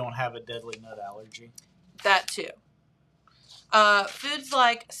only if you don't have a deadly nut allergy. That, too. Foods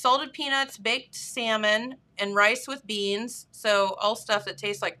like salted peanuts, baked salmon, and rice with beans, so all stuff that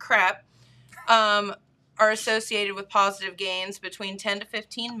tastes like crap, are associated with positive gains between 10 to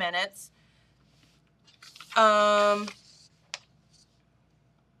 15 minutes.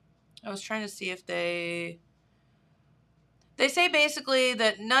 I was trying to see if they say basically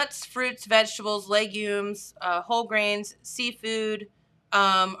that nuts, fruits, vegetables, legumes, whole grains, seafood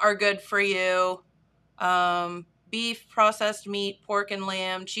are good for you. Beef, processed meat, pork and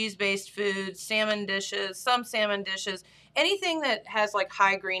lamb, cheese-based foods, salmon dishes, anything that has like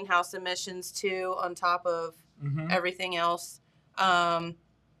high greenhouse emissions too on top of everything else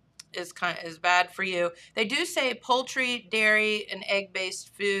is bad for you. They do say poultry, dairy, and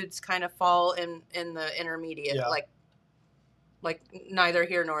egg-based foods kind of fall in the intermediate, like neither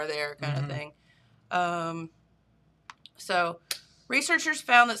here nor there kind of thing. So researchers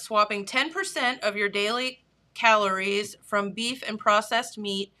found that swapping 10% of your daily calories from beef and processed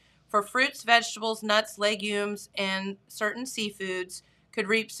meat for fruits, vegetables, nuts, legumes, and certain seafoods could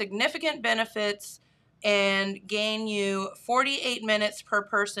reap significant benefits and gain you 48 minutes per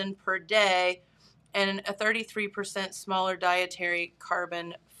person per day and a 33% smaller dietary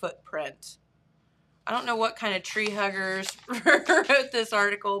carbon footprint. I don't know what kind of tree huggers wrote this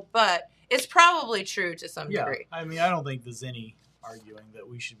article, but it's probably true to some degree. I mean, I don't think there's any arguing that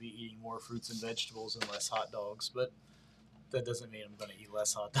we should be eating more fruits and vegetables and less hot dogs, but that doesn't mean I'm going to eat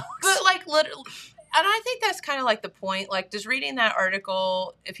less hot dogs. But like, literally, and I think that's kind of like the point. Like, does reading that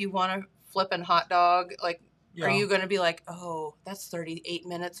article, if you want to flippin' hot dog, like, are you going to be like, oh, that's 38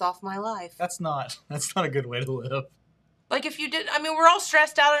 minutes off my life? That's not a good way to live. Like, if you did, I mean, we're all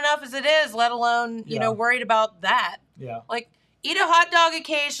stressed out enough as it is, let alone, you know, worried about that. Yeah. Like, eat a hot dog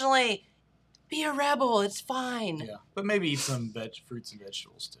occasionally. Be a rebel. It's fine. Yeah. But maybe eat some fruits and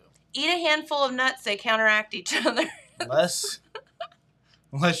vegetables, too. Eat a handful of nuts. They counteract each other. Unless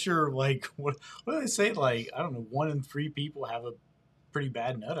you're like, what do they say? Like, I don't know, 1 in 3 people have a pretty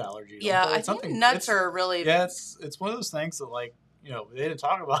bad nut allergy. Yeah, I think nuts are really... Yeah, it's one of those things that, like, you know, they didn't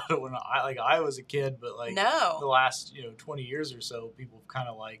talk about it when I was a kid, but like the last 20 years or so, people have kind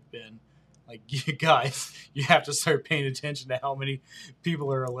of like been like, you guys, you have to start paying attention to how many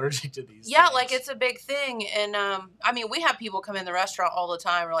people are allergic to these. Yeah, things. Like it's a big thing, and I mean, we have people come in the restaurant all the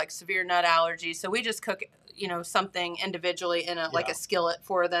time or like severe nut allergies, so we just cook something individually in like a skillet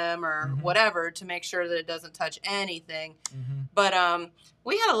for them or whatever to make sure that it doesn't touch anything. But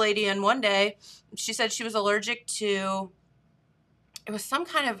we had a lady in one day. She said she was allergic to. It was some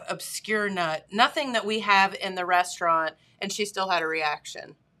kind of obscure nut, nothing that we have in the restaurant, and she still had a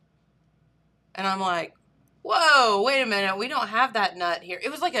reaction. And I'm like, whoa, wait a minute. We don't have that nut here. It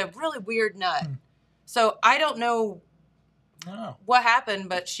was like a really weird nut. So I don't know what happened,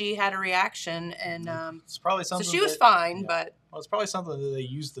 but she had a reaction, and it's probably something. So she was fine, but it's probably something that they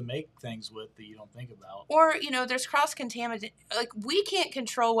use to make things with that you don't think about. Or there's cross contamination. Like we can't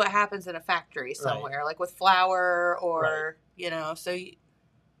control what happens in a factory somewhere, like with flour or So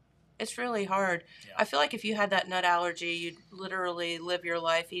it's really hard. Yeah. I feel like if you had that nut allergy, you'd literally live your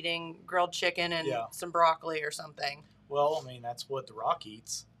life eating grilled chicken and some broccoli or something. Well, I mean that's what The Rock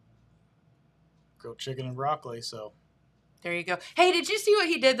eats: grilled chicken and broccoli. So. There you go. Hey, did you see what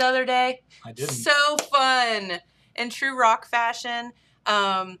he did the other day? I didn't. So fun. In true Rock fashion.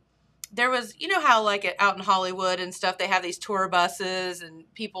 There was, how like out in Hollywood and stuff, they have these tour buses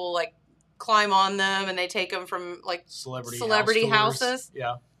and people like climb on them and they take them from like celebrity houses.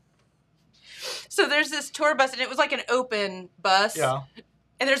 Yeah. So there's this tour bus and it was like an open bus. Yeah.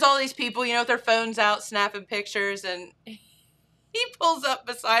 And there's all these people, with their phones out snapping pictures, and he pulls up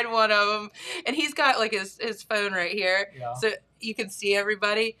beside one of them, and he's got like his phone right here, so you can see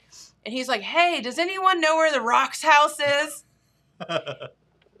everybody. And he's like, "Hey, does anyone know where the Rock's house is?"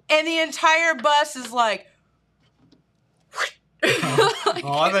 And the entire bus is like.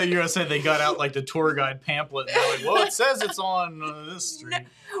 I thought you were gonna say they got out like the tour guide pamphlet and they're like, "Well, it says it's on this street."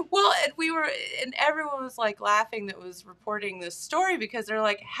 No. Well, and everyone was like laughing that was reporting this story because they're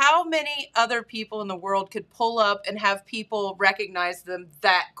like, how many other people in the world could pull up and have people recognize them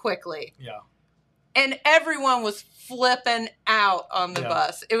that quickly? Yeah. And everyone was flipping out on the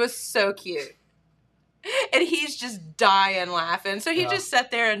bus. It was so cute. And he's just dying laughing. So he just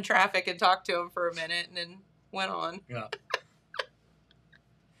sat there in traffic and talked to him for a minute and then went on. Yeah.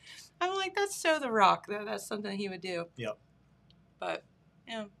 I'm like, that's so The Rock, though. That's something he would do. Yep. But,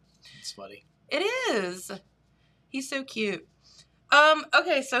 yeah. It's funny. It is. He's so cute.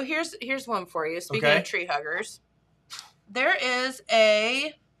 Okay, so here's one for you. Speaking of tree huggers. There is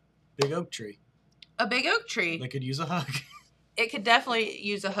a... big oak tree. A big oak tree. They could use a hug. It could definitely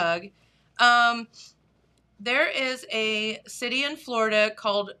use a hug. There is a city in Florida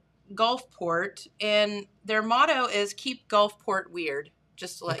called Gulfport, and their motto is "Keep Gulfport Weird."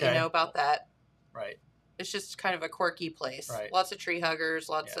 Just to let you know about that. Right. It's just kind of a quirky place. Right. Lots of tree huggers,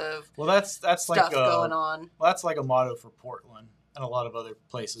 lots of that's stuff like going on. Well, that's like a motto for Portland and a lot of other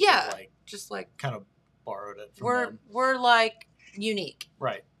places. Yeah. That just like kind of borrowed it from them. We're like unique.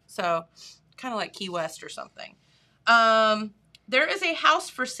 Right. So kind of like Key West or something. There is a house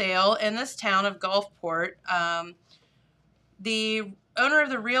for sale in this town of Gulfport. The owner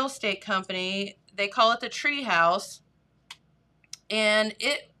of the real estate company, they call it the Tree House. And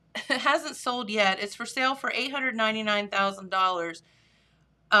it hasn't sold yet. It's for sale for $899,000.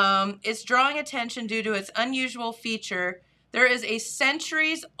 It's drawing attention due to its unusual feature. There is a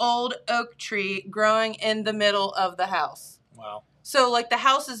centuries-old oak tree growing in the middle of the house. Wow. So, like, the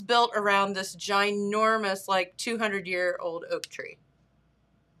house is built around this ginormous, like, 200-year-old oak tree.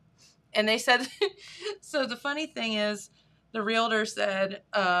 And they said, so the funny thing is, the realtor said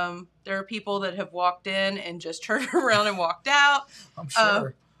there are people that have walked in and just turned around and walked out. I'm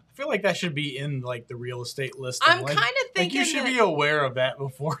sure. I feel like that should be in like the real estate listing. I'm kind of thinking you should be aware of that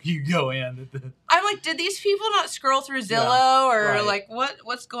before you go in. I'm like, did these people not scroll through Zillow or like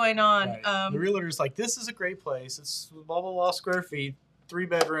what's going on? Right. The realtor's like, this is a great place. It's blah blah blah square feet,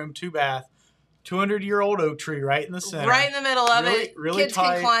 3-bedroom, 2-bath, 200-year-old oak tree right in the center, right in the middle of it. Really Kids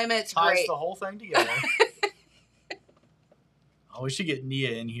can climb it. It's ties great. The whole thing together. Oh, we should get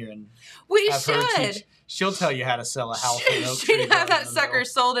Nia in here and should. Her teach. She'll tell you how to sell a house. She'd have that sucker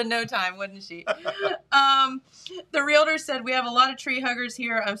sold in no time, wouldn't she? The realtor said, we have a lot of tree huggers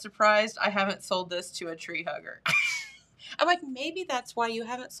here. I'm surprised I haven't sold this to a tree hugger. I'm like, maybe that's why you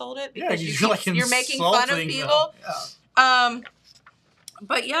haven't sold it, because you're making fun of people. Yeah.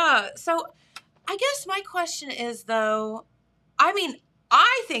 But yeah, so I guess my question is, though, I mean,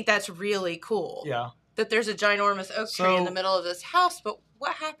 I think that's really cool. Yeah. That there's a ginormous oak tree in the middle of this house, but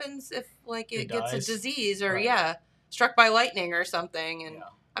what happens if like it gets a disease or struck by lightning or something? And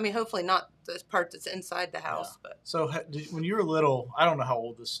I mean, hopefully not the part that's inside the house. But so when you were little, I don't know how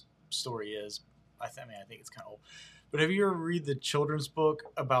old this story is. I think it's kind of old. But have you ever read the children's book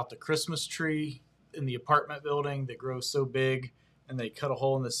about the Christmas tree in the apartment building that grows so big? And they cut a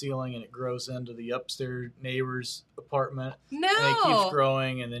hole in the ceiling and it grows into the upstairs neighbor's apartment. No. And it keeps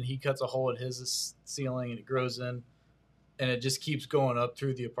growing, and then he cuts a hole in his ceiling and it grows in. And it just keeps going up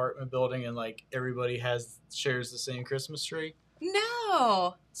through the apartment building, and like everybody shares the same Christmas tree.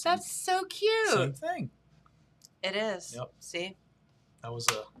 No. That's so cute. Same thing. It is. Yep. See? That was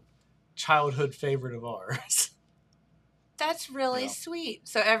a childhood favorite of ours. That's really sweet.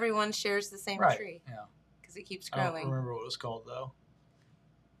 So everyone shares the same tree. Yeah. Because it keeps growing. I don't remember what it was called, though.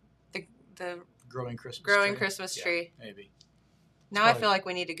 The growing Christmas growing tree. Christmas tree. Yeah, maybe. Now I feel like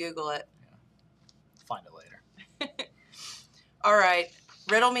we need to Google it. Yeah. Find it later. All right.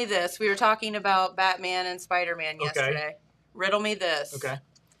 Riddle me this. We were talking about Batman and Spider-Man yesterday. Okay. Riddle me this. Okay.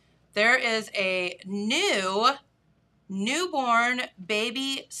 There is a newborn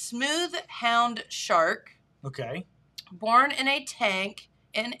baby smooth hound shark. Okay. Born in a tank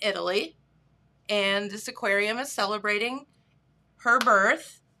in Italy. And this aquarium is celebrating her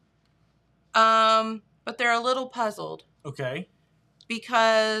birth. But they're a little puzzled. Okay.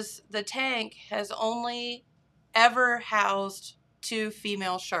 Because the tank has only ever housed 2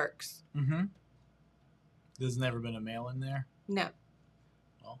 female sharks. Mm-hmm. There's never been a male in there? No.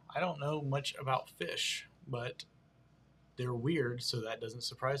 Well, I don't know much about fish, but they're weird, so that doesn't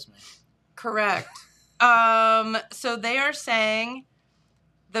surprise me. Correct. So they are saying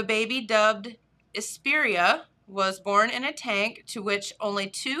the baby dubbed Esperia was born in a tank to which only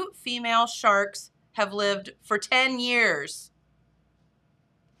 2 female sharks have lived for 10 years.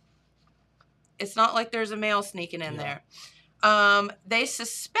 It's not like there's a male sneaking in there. They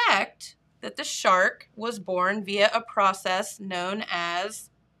suspect that the shark was born via a process known as,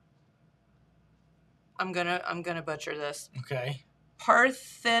 I'm gonna butcher this. Okay.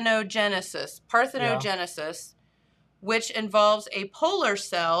 Parthenogenesis, which involves a polar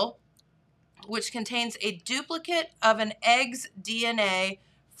cell which contains a duplicate of an egg's DNA,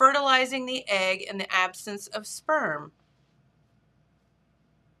 fertilizing the egg in the absence of sperm.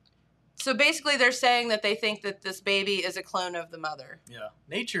 So basically they're saying that they think that this baby is a clone of the mother. Yeah.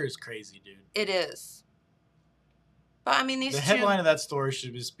 Nature is crazy, dude. It is. But I mean, the headline of that story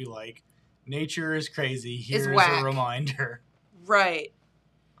should just be like, nature is crazy. Here's a reminder. Right.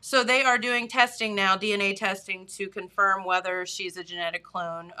 So they are doing testing now, DNA testing, to confirm whether she's a genetic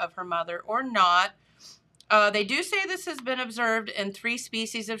clone of her mother or not. They do say this has been observed in 3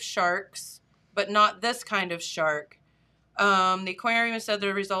 species of sharks, but not this kind of shark. The aquarium said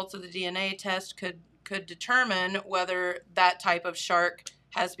the results of the DNA test could determine whether that type of shark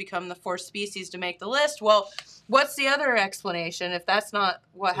has become the 4th species to make the list. Well, what's the other explanation if that's not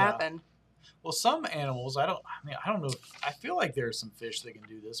what happened? Well, some animals, I don't know. I feel like there are some fish that can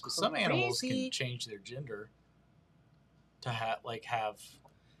do this, but some animals can change their gender to have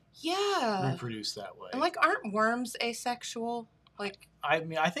reproduce that way. And aren't worms asexual? I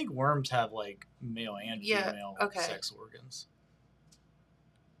think worms have male and female sex organs.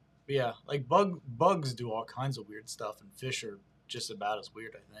 But yeah, bugs do all kinds of weird stuff, and fish are just about as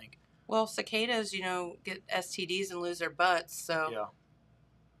weird, I think. Well, cicadas, get STDs and lose their butts, so yeah.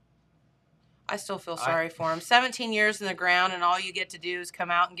 I still feel sorry for them. 17 years in the ground, and all you get to do is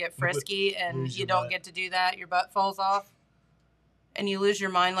come out and get frisky, and you don't get to do that. Your butt falls off, and you lose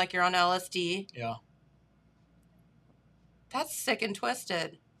your mind like you're on LSD. Yeah. That's sick and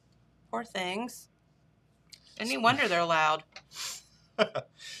twisted. Poor things. Any wonder they're loud.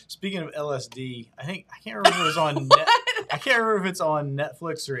 Speaking of LSD, I can't remember if it was on I can't remember if it's on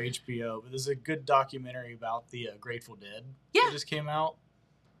Netflix or HBO, but there's a good documentary about the Grateful Dead that just came out.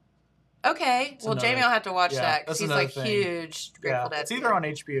 Okay. Jamie will have to watch that because he's huge Grateful Dead. It's either on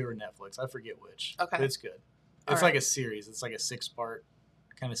HBO or Netflix. I forget which. Okay. But it's good. It's like a series. It's like a 6-part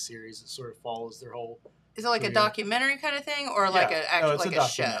kind of series that sort of follows their whole. Is it like a documentary kind of thing or like a actual it's like a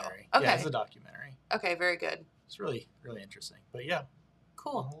show? Okay. Yeah, it's a documentary. Okay, very good. It's really, really interesting. But yeah.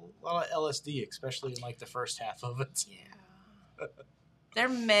 Cool. A lot of LSD, especially in the first half of it. Yeah. There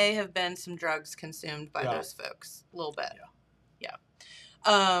may have been some drugs consumed by those folks. A little bit. Yeah.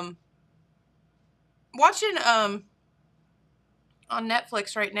 Watching on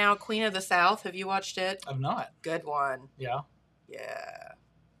Netflix right now, Queen of the South. Have you watched it? I've not. Good one. Yeah. Yeah.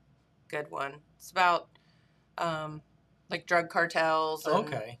 Good one. It's about drug cartels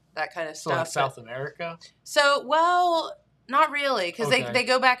and that kind of stuff. So South America? So, well, not really, because they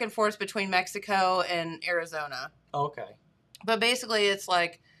go back and forth between Mexico and Arizona. Okay. But basically it's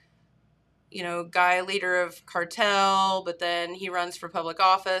guy leader of cartel, but then he runs for public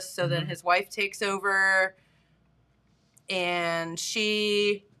office. So then his wife takes over and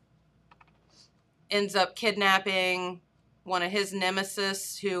she ends up kidnapping one of his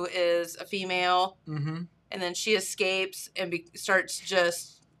nemesis, who is a female. Mm-hmm. And then she escapes and starts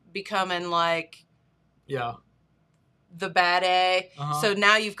just becoming the bad A. Uh-huh. So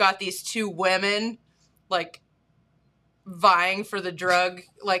now you've got these 2 women vying for the drug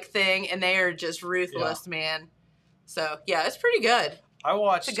thing, and they are just ruthless, man. So yeah, it's pretty good.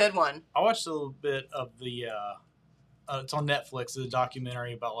 It's a good one. I watched a little bit of the it's on Netflix, the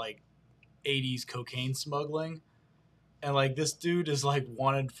documentary about 80s cocaine smuggling, And like this dude is like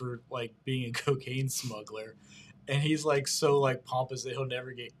wanted for like being a cocaine smuggler, and he's like so like pompous that he'll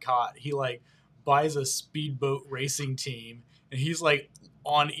never get caught. He like buys a speedboat racing team, and he's like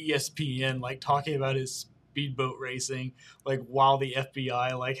on ESPN like talking about his speedboat racing, like while the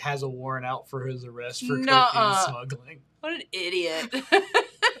FBI like has a warrant out for his arrest for cocaine smuggling. What an idiot.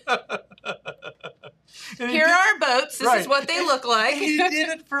 Here are our boats. This is what they look like. And he did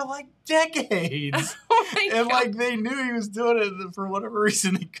it for like decades. And like they knew he was doing it for whatever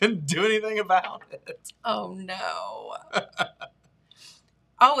reason. They couldn't do anything about it. Oh no.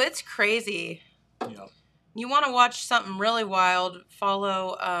 Oh, it's crazy. Yeah. You want to watch something really wild,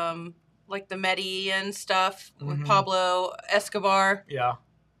 follow like the Medellin stuff with Pablo Escobar. Yeah.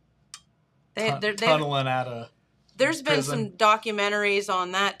 They're tunneling out of There's been prison. some documentaries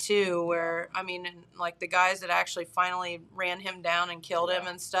on that too, where I mean, like the guys that actually finally ran him down and killed him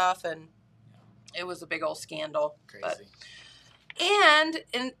and stuff, and it was a big old scandal. Crazy. But,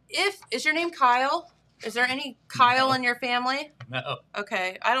 and if is your name Kyle? Is there any Kyle in your family? No.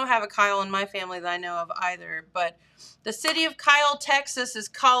 Okay, I don't have a Kyle in my family that I know of either, but the city of Kyle, Texas is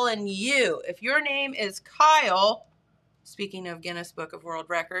calling you. If your name is Kyle, speaking of Guinness Book of World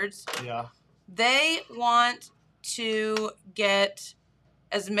Records, they want to get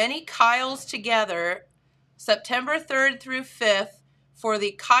as many Kyles together September 3rd through 5th for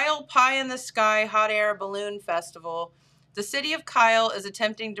the Kyle Pie in the Sky Hot Air Balloon Festival. The city of Kyle is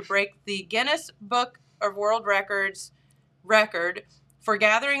attempting to break the Guinness Book of World Records record for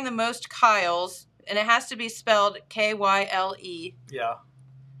gathering the most Kyles, and it has to be spelled Kyle. Yeah.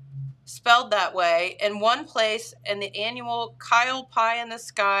 Spelled that way, in one place in the annual Kyle Pie in the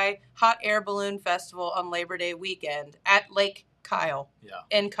Sky Hot Air Balloon Festival on Labor Day weekend at Lake Kyle. Yeah.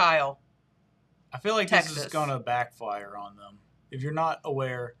 In Kyle. I feel like Texas. This is going to backfire on them. If you're not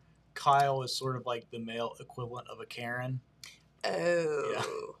aware, Kyle is sort of like the male equivalent of a Karen. Oh. Yeah.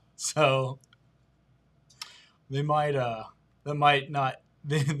 So they might not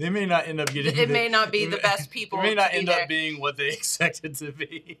they may not end up getting it may not be the best people. It may not end there. up being what they expect it to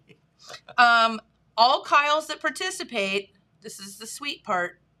be. All Kyles that participate, this is the sweet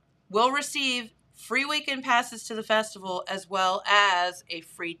part, will receive free weekend passes to the festival as well as a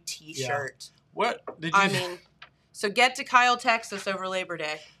free T-shirt. Yeah. What did you? So get to Kyle, Texas over Labor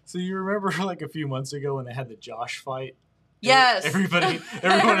Day. So you remember like a few months ago when they had the Josh fight? Yes. Everyone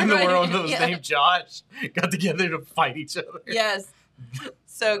in the world that was named Josh got together to fight each other. Yes.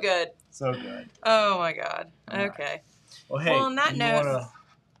 So good. So good. Oh my God. Okay. Right. Well, hey, on that note, you want to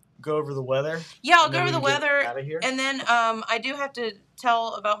go over the weather? Yeah, I'll go over the weather. Out of here? And then I do have to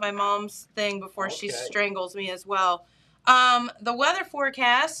tell about my mom's thing before she strangles me as well. The weather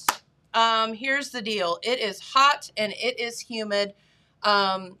forecast, here's the deal. It is hot and it is humid.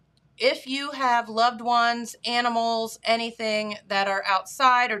 If you have loved ones, animals, anything that are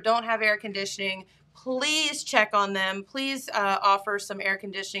outside or don't have air conditioning, please check on them. Please offer some air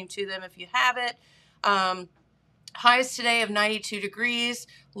conditioning to them if you have it. Highs today of 92 degrees,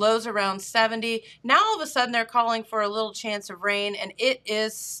 lows around 70. Now all of a sudden they're calling for a little chance of rain, and it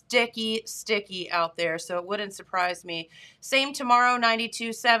is sticky out there, so it wouldn't surprise me. Same tomorrow,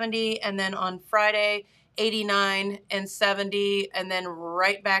 92, 70, and then on Friday, 89 and 70, and then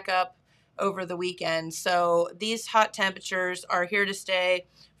right back up over the weekend. So these hot temperatures are here to stay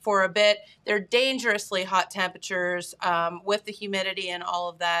for a bit. They're dangerously hot temperatures with the humidity and all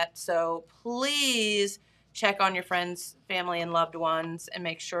of that. So please check on your friends, family, and loved ones and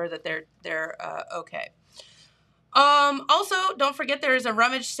make sure that they're okay. Also, don't forget there is a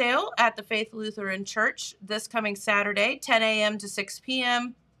rummage sale at the Faith Lutheran Church this coming Saturday, 10 a.m. to 6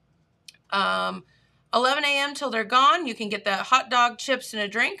 p.m. 11 a.m. till they're gone. You can get the hot dog, chips, and a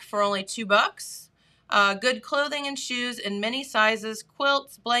drink for only $2. Good clothing and shoes in many sizes,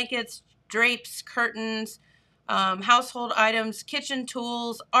 quilts, blankets, drapes, curtains, household items, kitchen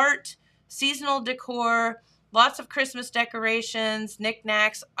tools, art, seasonal decor, lots of Christmas decorations,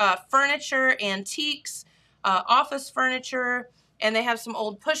 knickknacks, furniture, antiques, office furniture, and they have some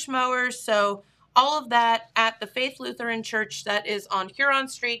old push mowers. So all of that at the Faith Lutheran Church that is on Huron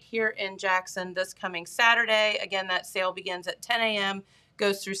Street here in Jackson this coming Saturday. Again, that sale begins at 10 a.m.,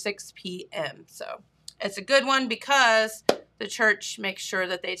 goes through 6 p.m. So it's a good one because the church makes sure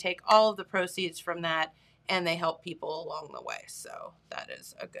that they take all of the proceeds from that and they help people along the way. So that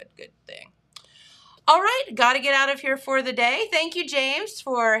is a good thing. All right, got to get out of here for the day. Thank you, James,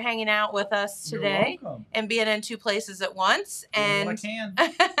 for hanging out with us today. You're welcome. And being in two places at once. And I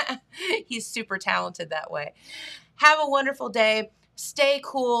can. He's super talented that way. Have a wonderful day. Stay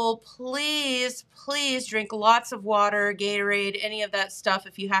cool. Please drink lots of water, Gatorade, any of that stuff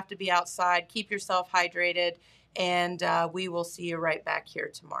if you have to be outside. Keep yourself hydrated. And we will see you right back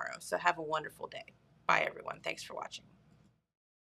here tomorrow. So have a wonderful day. Bye, everyone. Thanks for watching.